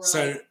that people were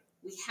like,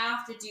 we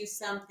have to do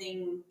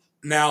something.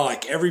 Now,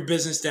 like every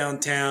business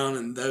downtown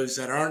and those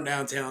that aren't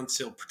downtown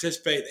still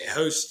participate. They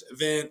host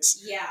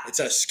events. Yeah. It's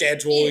a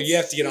schedule. You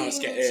have to get on a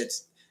schedule.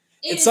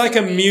 It's like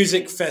a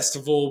music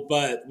festival,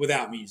 but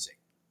without music.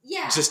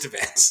 Yeah. Just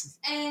events.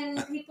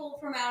 And people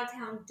from out of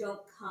town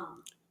don't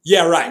come.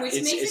 Yeah, right. Which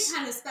makes it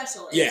kind of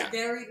special. Yeah. It's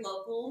very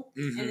local,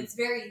 and it's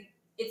very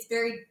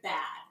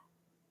bad.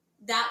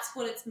 That's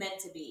what it's meant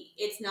to be.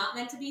 It's not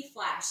meant to be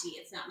flashy.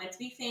 It's not meant to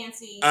be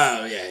fancy.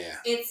 Oh, yeah.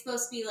 It's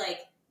supposed to be like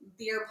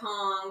beer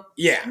pong.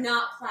 Yeah.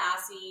 Not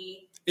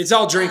classy. It's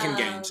all drinking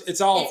games.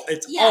 It's all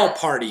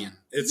partying.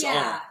 It's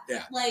all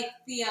like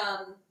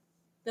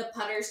the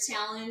putters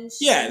challenge.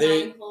 Yeah,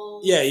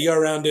 you go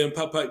around doing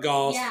putt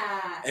golf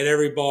at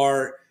every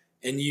bar,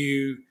 and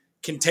you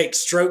can take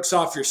strokes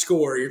off your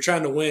score. You're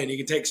trying to win. You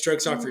can take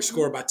strokes off your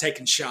score by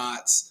taking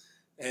shots.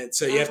 And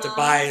so you have to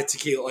buy a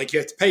tequila. Like, you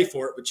have to pay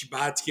for it, but you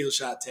buy a tequila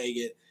shot, take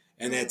it,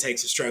 and then it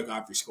takes a stroke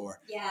off your score.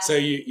 Yeah. So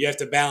you have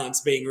to balance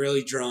being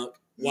really drunk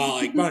while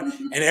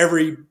and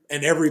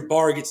every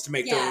bar gets to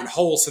make their own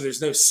hole, so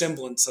there's no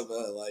semblance of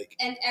a like.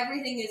 And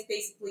everything is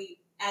basically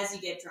as you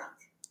get drunk.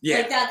 Yeah.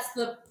 Like, that's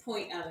the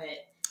point of it.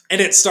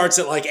 And it starts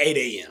at like 8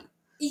 a.m.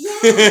 Yeah.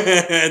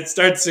 It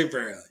starts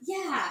super early.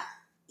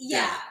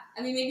 Yeah.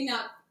 I mean, maybe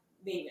not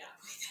quite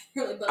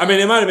that early, but I mean,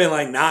 it might have been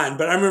like 9,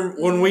 but I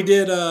remember when we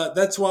did.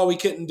 That's why we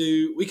couldn't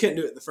do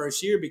it the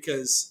first year,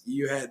 because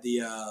you had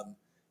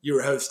you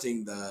were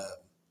hosting the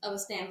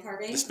spam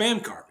carving. The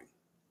spam carving.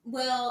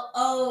 Well,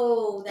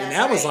 that's and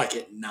that was right. like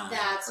at 9.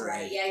 That's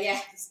right. Yeah,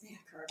 the spam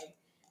carving.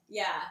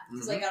 Yeah,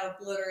 because I got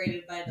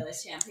obliterated by the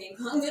champagne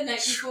pong the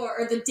night before,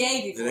 or the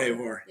day before. The day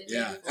before.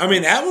 I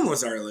mean, that one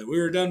was early. We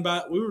were done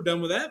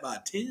with that by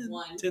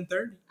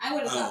 10:30. I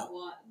would have thought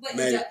 1, but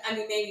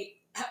maybe.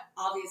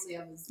 Obviously,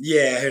 I was.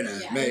 Yeah, who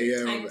knows? Yeah, maybe.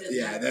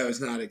 That was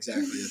not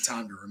exactly a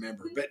time to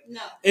remember. But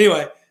no.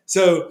 Anyway,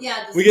 so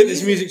we get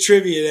this music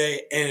trivia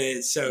day, and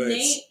it's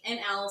Nate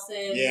and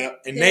Allison. Yeah,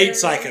 and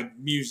Nate's like a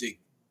music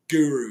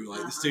guru.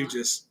 Like, this dude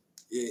just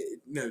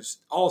knows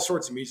all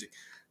sorts of music.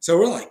 So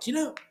we're like,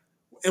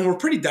 and we're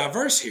pretty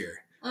diverse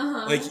here.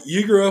 Like,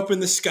 you grew up in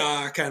the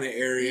ska kind of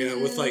area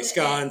with like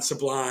ska and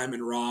Sublime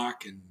and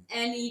rock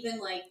and even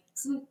like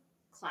some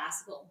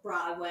classical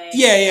Broadway.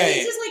 Yeah.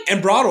 Just like,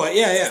 and Broadway,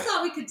 yeah. I just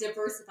thought we could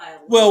diversify a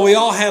little. Well, we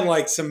all had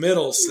like some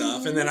middle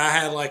stuff, and then I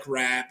had like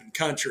rap and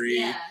country.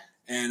 Yeah.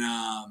 And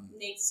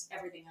Nate's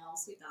everything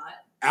else, we thought.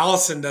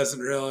 Allison doesn't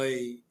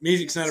really.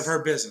 Music's none of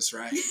her business,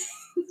 right?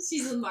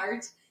 She's a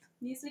Marge.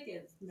 Music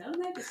is none of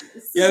my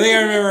business. Yeah, I think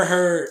I remember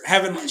her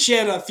having. She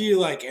had a few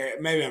like.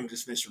 Maybe I'm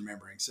just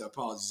misremembering, so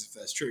apologies if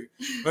that's true.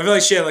 But I feel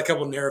like she had like a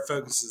couple narrow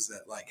focuses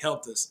that like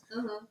helped us.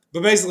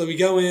 But basically, we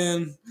go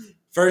in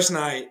first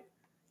night,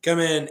 come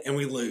in, and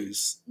we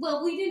lose.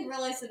 Well, we didn't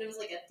realize that it was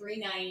like a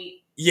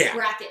 3-night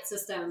bracket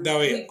system. No,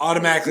 we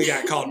automatically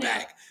got called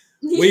back.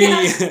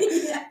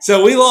 Yeah.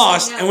 So we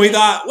lost, and we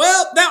thought,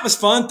 well, that was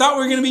fun. Thought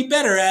we were going to be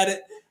better at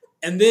it.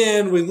 And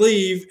then we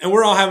leave, and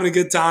we're all having a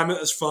good time. It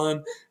was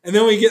fun. And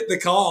then we get the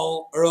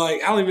call, or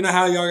like, I don't even know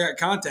how y'all got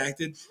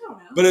contacted. I don't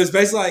know. But it was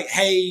basically like,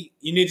 hey,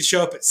 you need to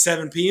show up at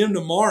 7 p.m.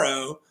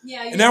 tomorrow.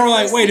 Yeah. And now we're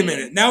like, wait a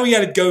minute. Now we got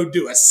to go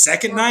do a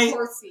second night.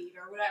 Or seat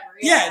or whatever.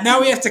 Yeah,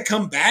 now we have to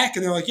come back.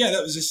 And they're like, yeah,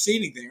 that was a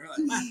seating thing. We're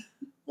like,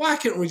 why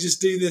couldn't we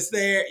just do this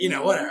there?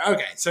 Whatever.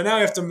 Okay, so now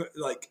we have to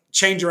like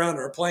change around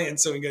our plan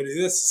so we can go do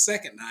this the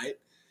second night.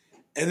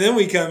 And then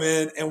we come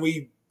in and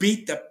we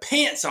beat the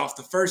pants off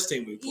the first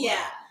team we played.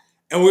 Yeah.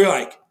 And we're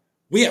like,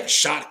 we have a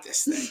shot at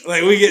this thing.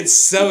 Like, we get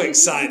so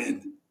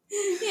excited.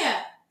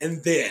 Yeah.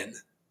 And then.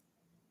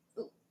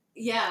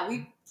 Yeah,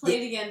 we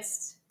played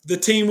against. The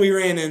team we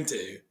ran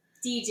into.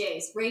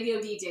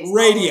 Radio DJs.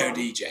 Radio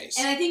DJs.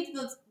 And I think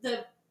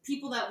the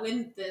people that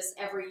win this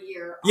every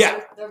year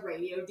are the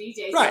radio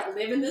DJs that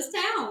live in this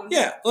town.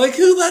 Yeah. Like,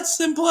 who lets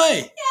them play?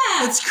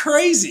 Yeah. It's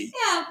crazy.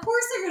 Yeah, of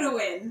course they're going to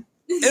win.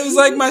 It was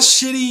like my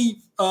shitty,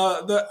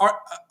 the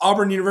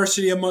Auburn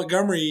University of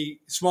Montgomery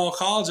small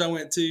college I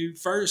went to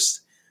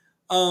first.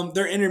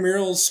 Their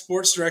intramural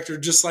sports director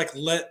just like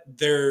let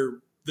the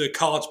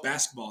college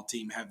basketball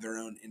team have their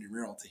own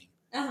intramural team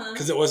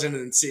because it wasn't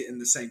in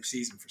the same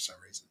season for some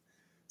reason.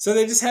 So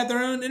they just had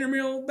their own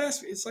intramural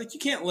basketball. It's like, you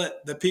can't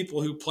let the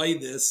people who play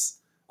this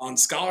on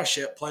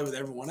scholarship play with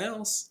everyone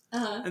else,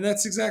 and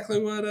that's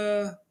exactly what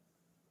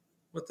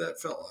that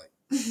felt like.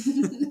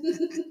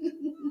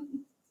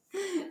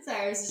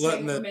 Sorry, I was just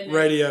letting the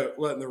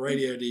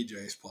radio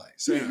DJs play.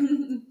 So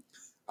anyway.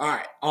 All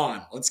right,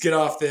 on. Let's get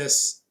off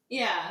this.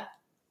 Yeah,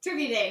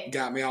 trivia day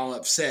got me all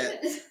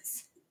upset.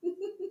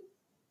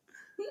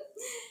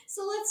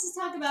 So let's just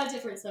talk about a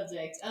different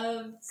subject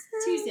of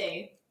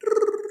Tuesday,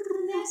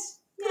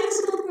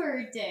 National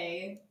Bird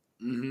Day.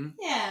 Mm-hmm.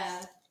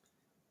 Yeah.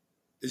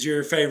 Is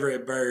your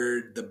favorite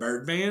bird the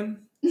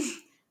Birdman?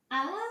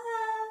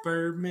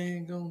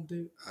 Birdman gonna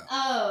do?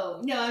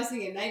 Oh, no, I was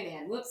thinking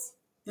Nightman. Whoops.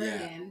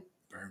 Birdman. Yeah.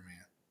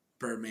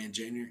 Birdman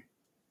Jr.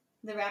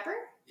 The rapper?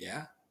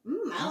 Yeah.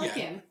 I like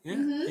him. Yeah,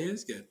 he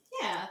is good.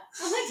 Yeah,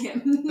 I like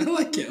him. I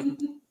like him.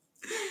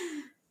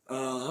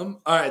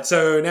 All right,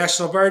 so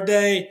National Bird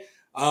Day.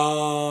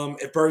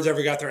 If birds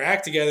ever got their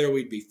act together,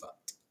 we'd be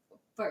fucked.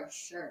 For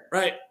sure.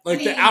 Right? Like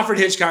the Alfred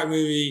Hitchcock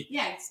movie.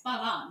 Yeah, spot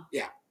on.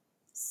 Yeah.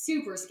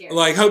 Super scary.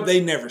 Like, hope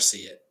they never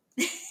see it.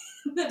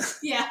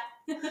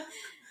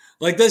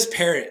 Like those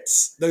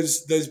parrots,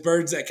 those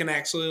birds that can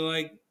actually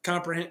like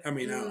comprehend. I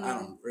mean, I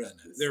don't really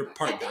know. They're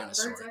part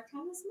dinosaur. Birds are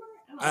kind of smart.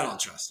 I don't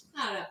trust them.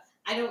 I don't know.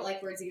 I don't like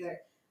birds either.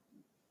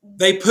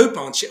 They poop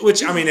on shit.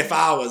 Which I mean, if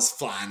I was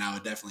flying, I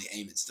would definitely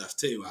aim at stuff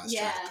too. I was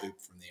trying to poop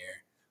from the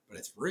air, but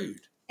it's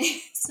rude.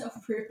 So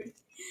rude.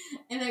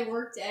 And I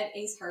worked at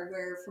Ace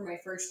Hardware for my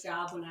first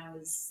job when I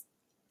was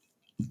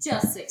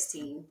just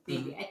 16,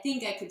 maybe. I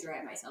think I could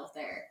drive myself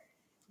there.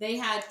 They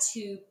had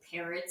 2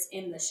 parrots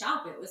in the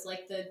shop. It was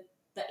like the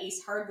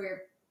Ace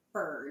Hardware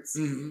birds.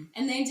 And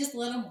they just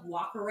let them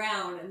walk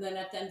around. And then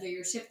at the end of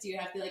your shift, you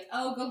have to be like,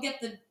 oh, go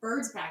get the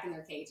birds back in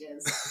their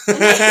cages.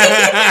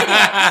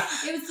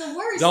 It was the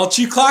worst. Don't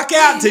you clock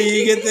out till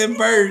you get them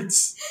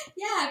birds.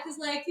 Yeah, because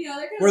like, they're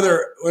kind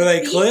of were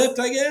they clipped,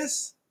 I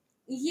guess?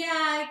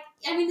 Yeah,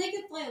 I mean, they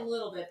could fly a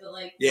little bit, but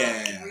like,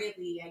 not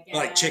really, I guess.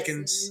 Like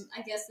chickens. And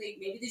I guess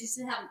maybe they just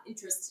didn't have an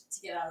interest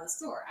to get out of the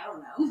store. I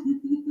don't know.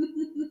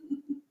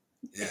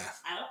 Yeah.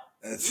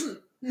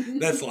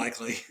 That's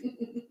likely.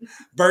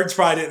 Birds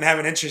probably didn't have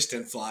an interest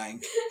in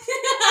flying.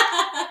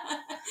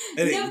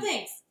 No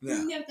thanks.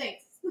 No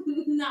thanks.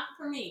 Not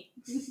for me.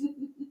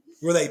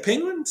 Were they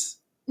penguins?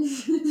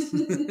 Where's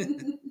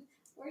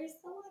the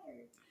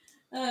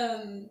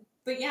water?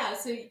 But yeah,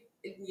 so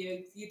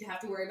you'd have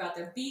to worry about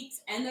their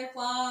beaks and their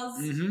claws.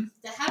 To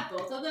have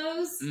both of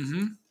those.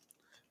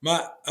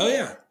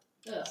 Yeah.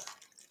 Ugh.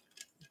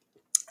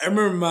 I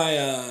remember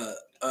my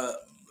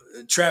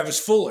Travis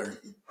Fuller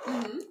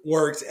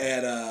worked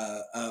at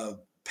a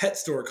pet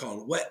store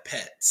called Wet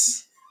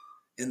Pets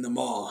in the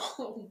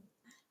mall.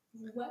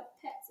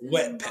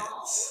 Wet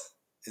Pets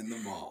in the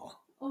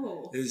mall.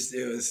 Oh.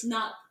 It was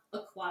not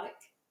aquatic.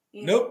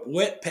 Nope,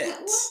 Wet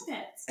Pets. Wet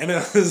Pets. And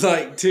it was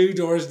like 2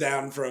 doors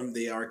down from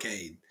the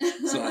arcade.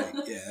 So like,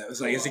 it was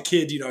like as a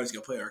kid, you'd always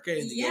go play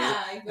arcade.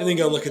 And then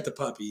go look at the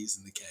puppies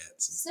and the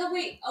cats. So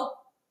wait,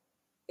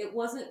 it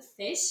wasn't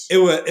fish? It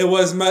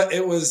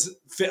was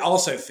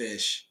also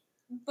fish.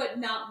 But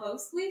not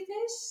mostly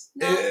fish?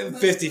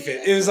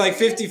 50-50. It was like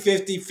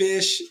 50-50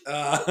 fish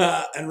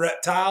and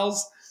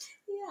reptiles.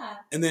 Yeah.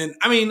 And then,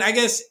 I mean, I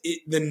guess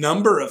the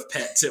number of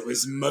pets, it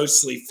was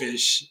mostly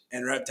fish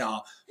and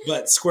reptile.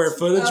 But square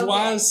footage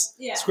wise,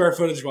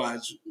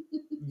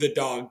 the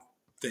dog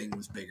thing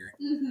was bigger.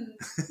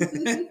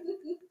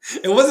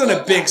 It wasn't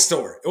a big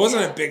store. It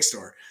wasn't a big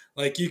store.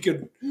 Like you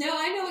could. No,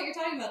 I know what you're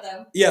talking about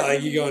though. Yeah,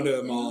 like you go into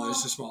a mall,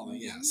 it's a small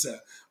thing. Yeah. So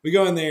we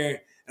go in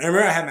there. And I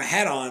remember I had my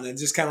hat on and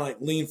just kind of like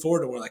leaned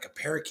forward to where like a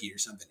parakeet or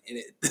something. And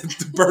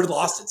the bird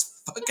lost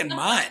its fucking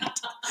mind.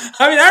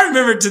 I mean, I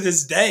remember to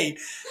this day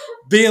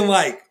being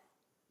like,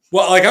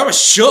 well, like I was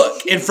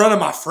shook in front of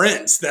my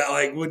friends that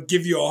like would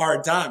give you a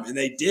hard time. And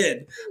they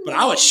did. But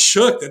I was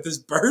shook that this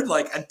bird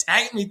like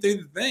attacked me through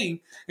the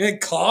thing.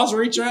 And claws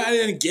reaching out.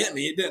 It didn't get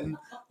me. It didn't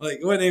like,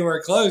 it wasn't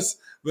anywhere close.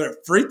 But it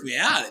freaked me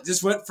out. It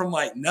just went from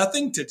like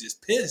nothing to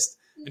just pissed.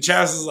 And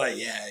Travis was like,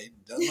 yeah, he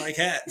doesn't like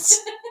hats.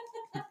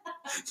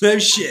 No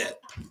shit.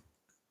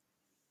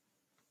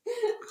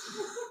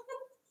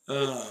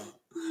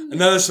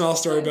 Another small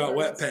story about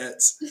Wet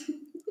Pets.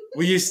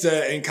 We used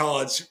to, in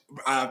college,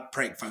 I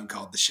prank phone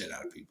called the shit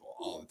out of people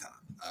all the time.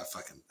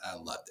 I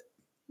loved it.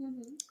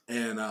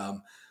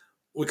 And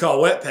we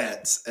call Wet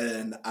Pets,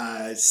 and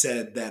I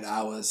said that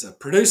I was a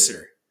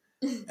producer,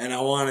 and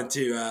I wanted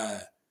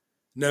to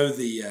know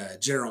the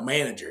general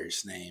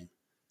manager's name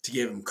to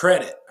give him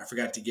credit. I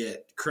forgot to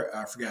get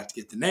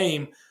the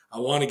name. I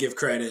want to give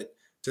credit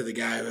to the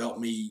guy who helped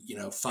me,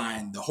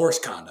 find the horse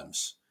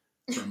condoms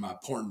for my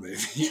porn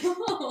movie.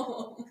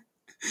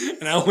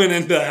 And I went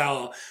into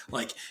how,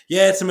 like,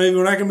 yeah, it's a movie.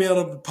 We're not going to be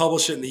able to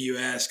publish it in the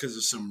U.S. because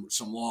of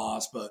some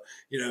laws. But,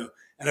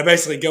 and I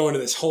basically go into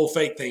this whole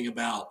fake thing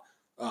about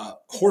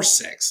horse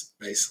sex,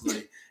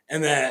 basically.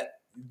 And that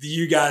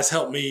you guys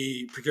helped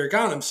me procure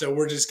condoms, so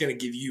we're just going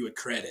to give you a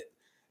credit.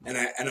 And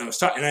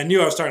I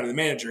knew I was talking to the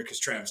manager because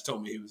Travis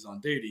told me he was on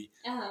duty.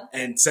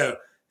 And so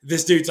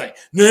this dude's like,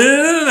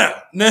 no,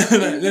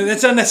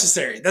 that's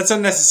unnecessary. That's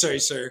unnecessary,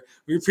 sir.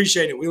 We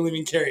appreciate it. We don't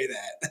even carry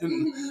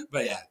that.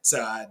 But yeah,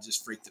 so I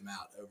just freaked him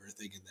out over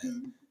thinking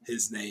that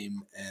his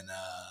name and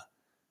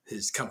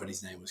his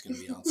company's name was going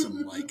to be on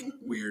some like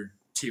weird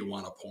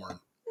Tijuana porn.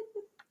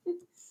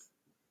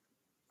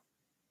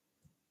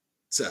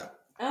 So.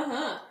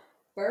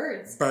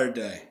 Birds. Bird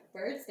day.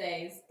 Bird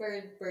day.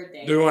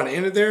 Do we want to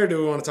end it there, or do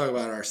we want to talk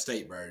about our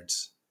state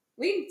birds?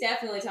 We can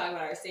definitely talk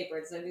about our state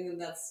birds. I think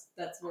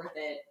that's worth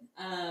it.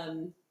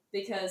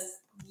 Because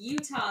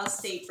Utah's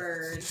state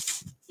bird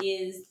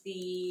is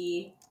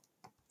the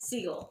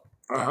seagull.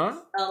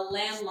 A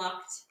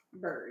landlocked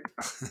bird.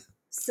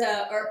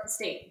 Or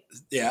state.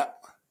 Yeah.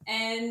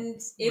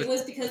 And it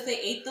was because they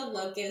ate the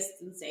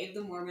locusts and saved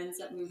the Mormons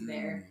that moved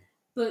there.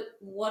 But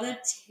what a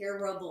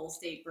terrible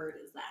state bird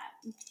is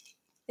that?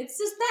 It's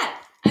just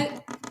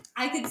bad.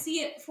 I could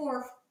see it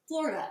for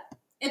Florida.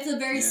 It's a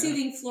very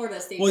suiting Florida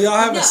state. Well, y'all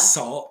have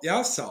y'all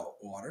have salt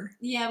water.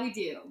 Yeah, we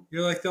do.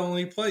 You're like the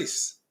only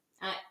place.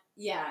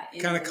 Yeah. It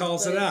kind of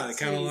calls it out. It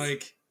kind of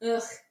like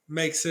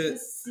makes it. The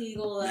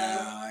seagull,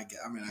 I get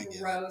it.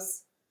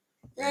 Gross.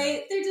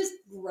 right? They're just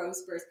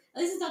gross birds.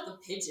 At least it's not the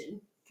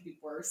pigeon. It could be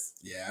worse.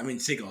 Yeah, I mean,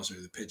 seagulls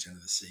are the pigeon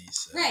of the sea.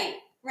 So.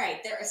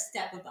 Right. They're a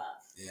step above.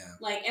 Yeah.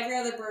 Like every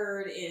other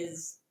bird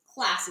is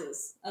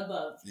classes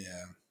above.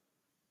 Yeah.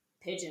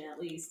 Pigeon, at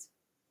least.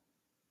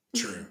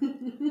 True.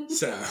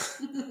 So,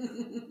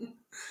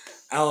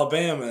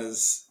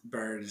 Alabama's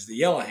bird is the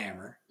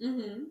yellowhammer.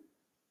 Mm-hmm.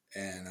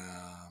 And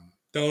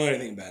don't know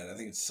anything about it. I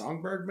think it's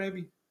songbird,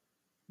 maybe.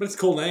 But it's a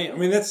cool name. I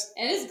mean, it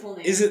is a cool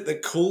name. Is it the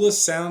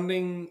coolest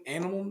sounding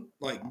animal?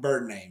 Like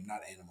bird name, not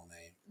animal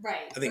name.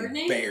 Right. I think bird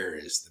name? bear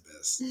is the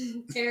best.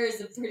 Bear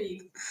is a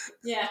pretty,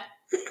 yeah.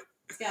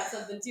 It's got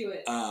something to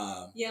it.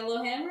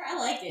 Yellowhammer? I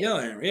like it.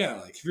 Yellowhammer,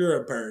 yeah. Like if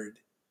you're a bird,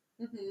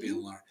 Mm-hmm. be a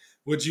lark.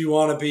 Would you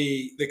want to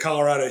be the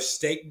Colorado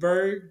state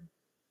bird?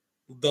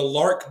 The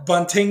lark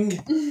bunting?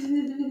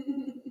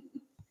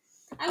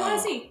 I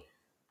want to see.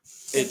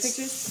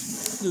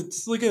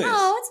 Pictures? Look at this.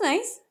 Oh, it's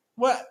nice.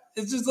 What?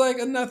 It's just like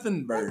a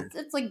nothing bird.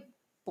 It's like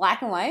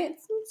black and white.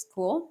 It's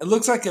cool. It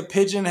looks like a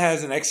pigeon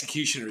has an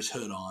executioner's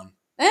hood on.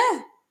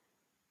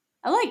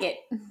 I like it.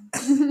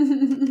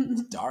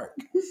 It's dark.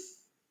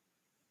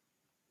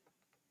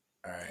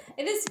 All right.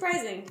 It is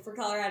surprising for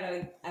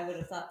Colorado. I would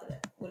have thought that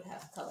it would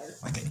have color.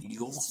 Like an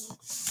eagle. Of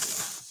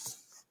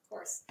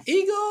course.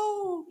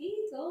 Eagle.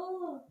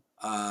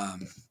 All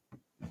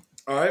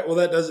right. Well,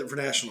 that does it for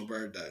National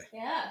Bird Day.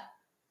 Yeah.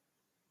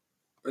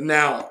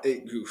 Now,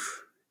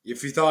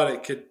 if you thought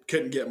it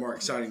couldn't get more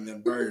exciting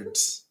than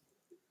birds,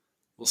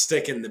 we'll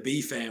stick in the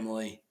bee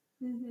family.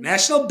 Mm-hmm.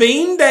 National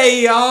Bean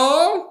Day,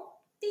 y'all.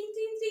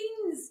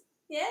 Beans.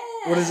 Yeah.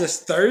 What is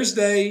this?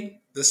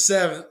 Thursday the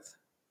 7th.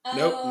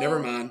 Nope, never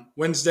mind.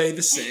 Wednesday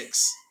the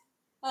 6th.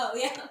 Oh,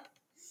 yeah.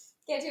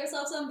 Get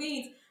yourself some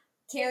beans.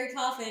 Carrie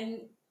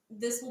Coffin,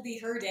 this will be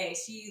her day.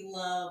 She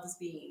loves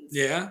beans.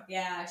 Yeah?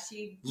 Yeah,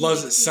 she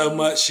loves it so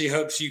much she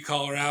hopes you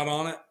call her out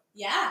on it?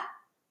 Yeah.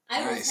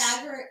 I will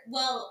tag her.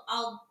 Well,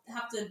 I'll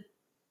have to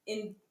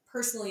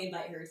personally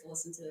invite her to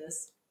listen to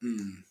this.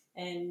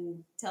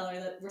 And tell her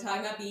that we're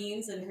talking about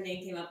beans and her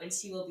name came up and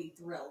she will be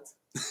thrilled.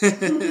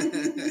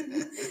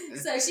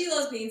 So she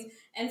loves beans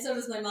and so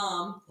does my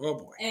mom. Oh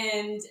boy.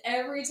 And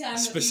every time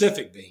beans.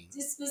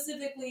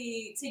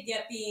 Specifically to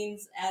get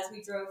beans as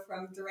we drove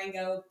from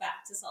Durango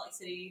back to Salt Lake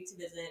City to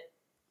visit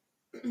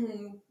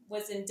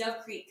was in Dove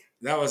Creek.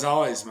 That was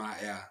always my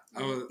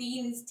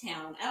Beans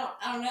Town.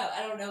 I don't know.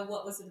 I don't know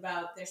what was it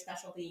about their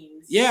special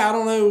beans. Yeah, I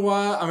don't know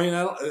why. I mean,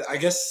 I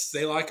guess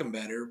they like them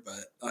better,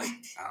 but like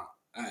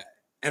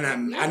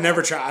I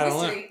never try. I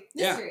don't know.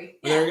 Mystery.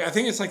 Yeah. I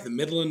think it's like the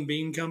Midland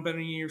Bean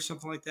Company or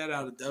something like that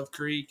out of Dove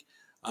Creek.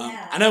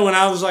 I know when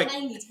I was like,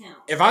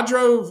 if I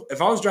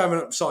was driving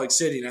up to Salt Lake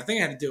City, and I think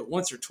I had to do it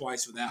once or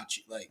twice without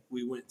you, like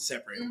we went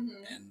separate and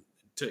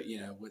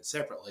went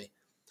separately,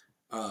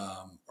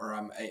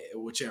 or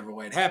whichever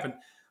way it happened.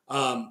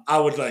 I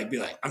would be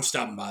like, I'm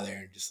stopping by there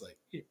and just like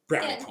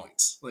brownie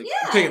points,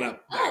 picking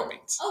up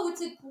beans. Oh,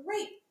 it's a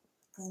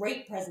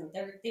great present.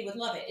 They would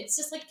love it. It's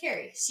just like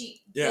Carrie.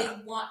 They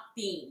want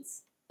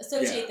beans.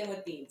 Associate them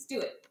with beans. Do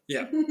it.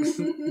 Yeah.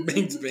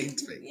 beans.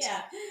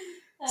 Yeah.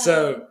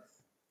 So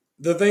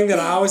the thing that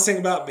I always think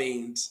about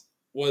beans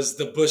was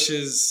the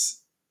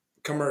Bush's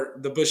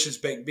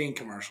baked bean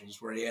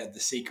commercials where he had the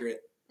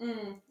secret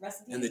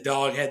recipe. And the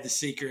dog had the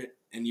secret,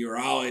 and you were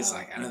always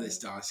like, I know this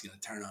dog's going to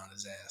turn on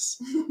his ass.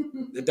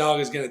 The dog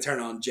is going to turn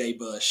on Jay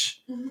Bush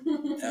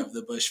of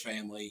the Bush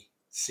family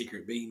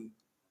secret bean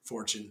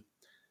fortune.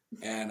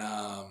 And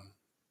I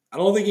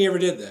don't think he ever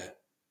did that.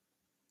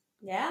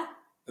 Yeah.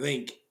 I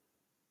think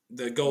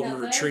the golden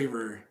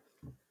retriever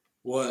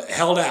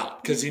held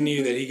out because he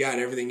knew that he got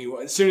everything he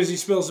wanted. As soon as he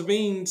spills the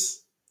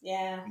beans,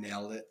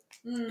 nailed it.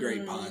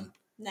 Great pun.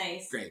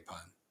 Nice. Great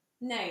pun.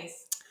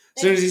 Nice.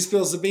 As soon as he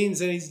spills the beans,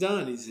 then he's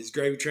done. His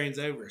gravy train's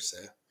over. So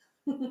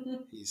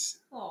he's.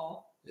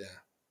 Oh. Yeah.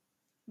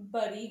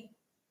 Buddy.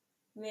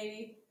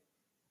 Maybe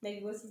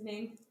what's his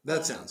name?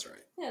 That sounds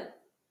right. Yeah.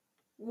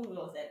 We'll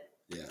go with it.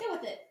 Yeah. Go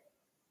with it.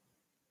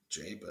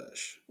 Jay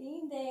Bush.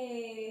 Bean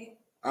Day.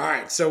 All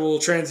right, so we'll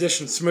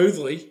transition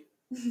smoothly.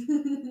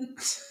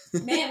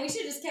 Man, we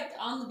should have just kept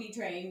on the B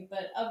train,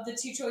 but of the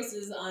two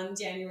choices on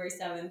January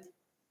 7th.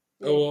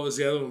 Oh, what was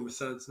the other one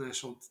besides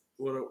National?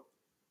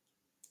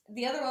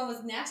 The other one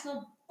was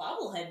National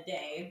Bobblehead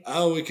Day.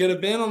 Oh, we could have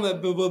been on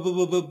that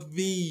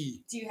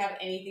B. Do you have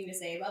anything to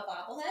say about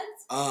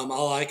bobbleheads? I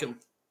like them.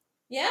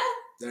 Yeah?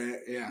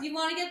 Yeah. Do you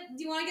want to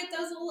get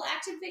those little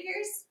action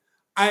figures?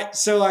 I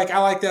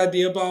like the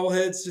idea of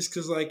bobbleheads just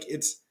because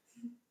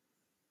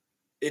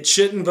it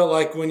shouldn't, but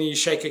like when you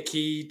shake a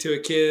key to a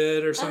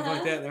kid or something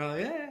like that, they're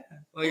like, yeah.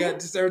 Like I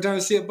just every time I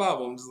see a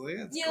bobble, I'm just like,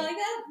 yeah. You cool. Like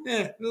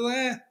that?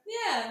 Yeah.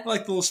 Yeah. I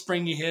like the little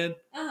springy head.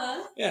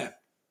 Yeah.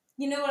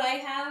 You know what I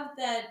have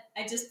that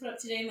I just put up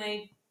today?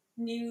 My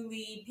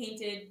newly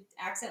painted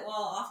accent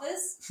wall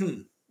office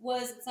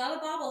it's not a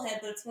bobblehead,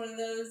 but it's one of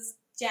those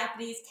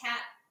Japanese cat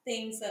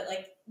things that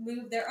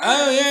move their arms.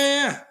 Oh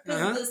yeah.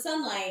 Because of the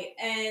sunlight,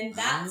 and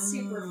that's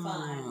super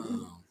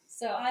fun.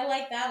 So I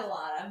like that a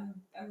lot.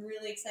 I'm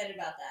really excited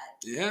about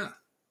that. Yeah.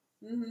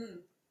 Mm-hmm.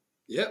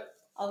 Yep.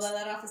 Although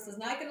that office does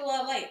not get a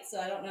lot of light, so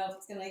I don't know if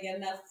it's going to get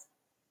enough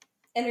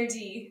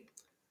energy.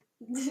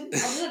 I'll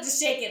just have to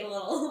shake it a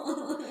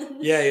little.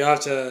 Yeah, you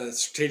have to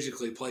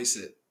strategically place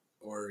it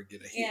or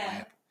get a heat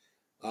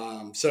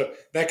lamp. So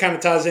that kind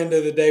of ties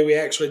into the day we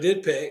actually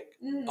did pick.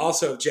 Mm-hmm.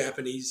 Also of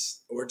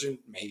Japanese origin,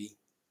 maybe.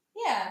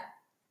 Yeah.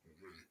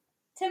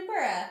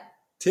 Tempura.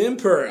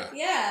 Tempura.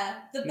 Yeah.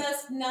 The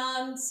best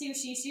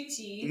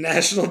non-sushi.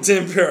 National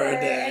Tempura for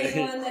Day.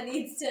 anyone that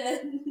needs to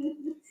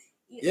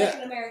eat Yeah. like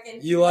an American.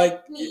 You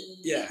like me.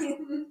 Yeah.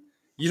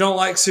 You don't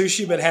like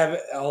sushi, but have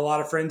a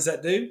lot of friends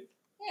that do?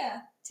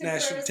 Yeah.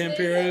 National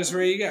Tempura is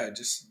where you go.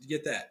 Just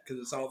get that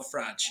because it's all the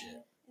fried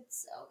shit.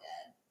 It's so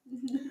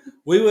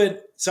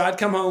good. So I'd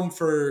come home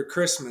for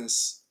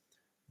Christmas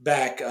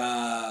back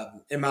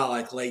in my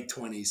like late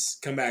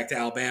 20s, come back to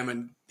Alabama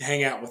and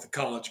hang out with the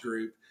college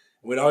group.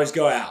 We'd always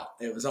go out.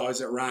 It was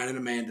always at Ryan and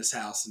Amanda's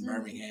house in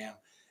Birmingham.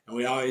 And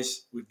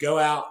we'd go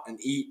out and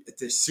eat at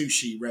this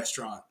sushi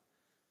restaurant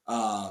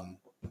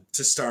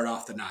to start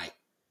off the night.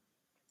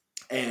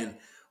 And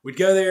we'd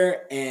go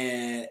there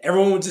and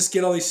everyone would just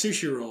get all these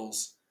sushi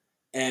rolls.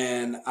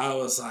 And I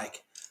was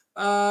like,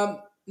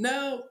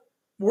 no,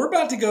 we're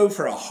about to go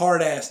for a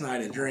hard ass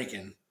night of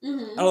drinking.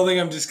 Mm-hmm. I don't think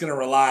I'm just going to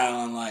rely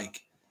on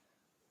like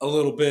a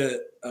little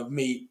bit of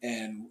meat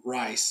and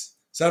rice.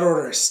 So I'd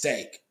order a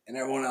steak and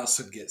everyone else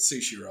would get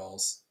sushi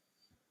rolls.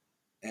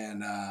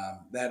 And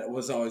that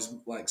was always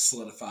like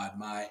solidified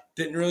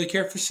didn't really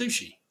care for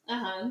sushi.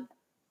 Uh-huh.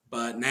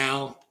 But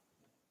now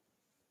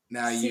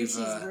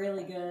Sushi's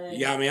really good. You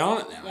got me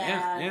on it now.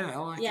 Yeah. Yeah, I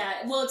like it. Yeah,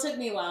 well, it took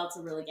me a while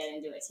to really get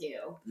into it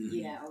too. Mm-hmm.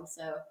 You know,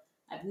 so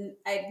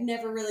I've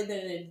never really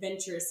been an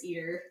adventurous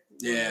eater.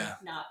 Yeah.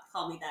 Not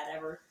call me that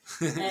ever.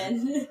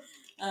 And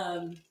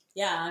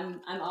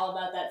I'm all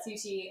about that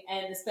sushi,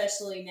 and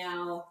especially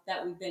now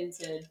that we've been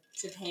to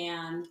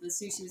Japan, the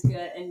sushi was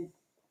good, and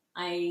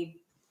I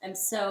am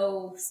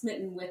so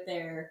smitten with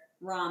their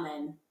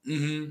ramen.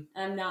 Mm-hmm.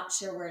 I'm not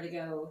sure where to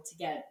go to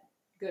get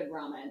good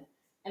ramen.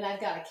 And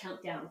I've got a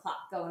countdown clock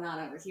going on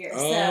over here.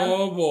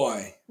 Oh, so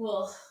boy.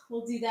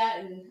 We'll do that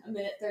in a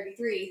minute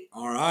 33.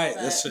 All right.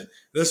 But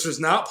this was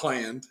not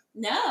planned.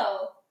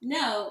 No.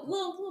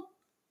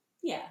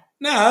 Yeah.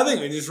 No, I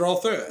think we just roll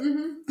through it.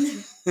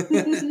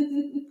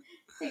 Mm-hmm.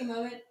 Take a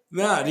moment.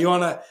 No, do you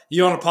want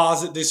to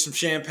pause it, do some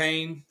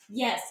champagne?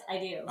 Yes, I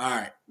do. All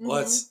right.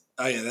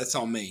 Mm-hmm. That's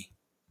on me.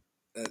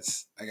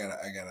 I gotta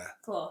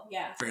Cool,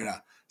 yeah. figure it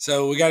out.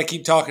 So we got to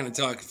keep talking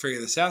until I can figure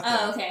this out.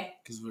 Oh, okay.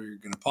 Because we're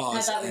going to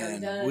pause. I thought we were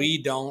done.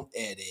 We don't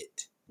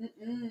edit.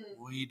 Mm-mm.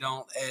 We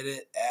don't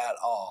edit at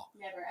all.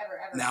 Never,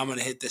 ever, ever. Now I'm going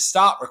to hit the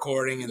stop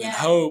recording and then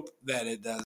hope that it does.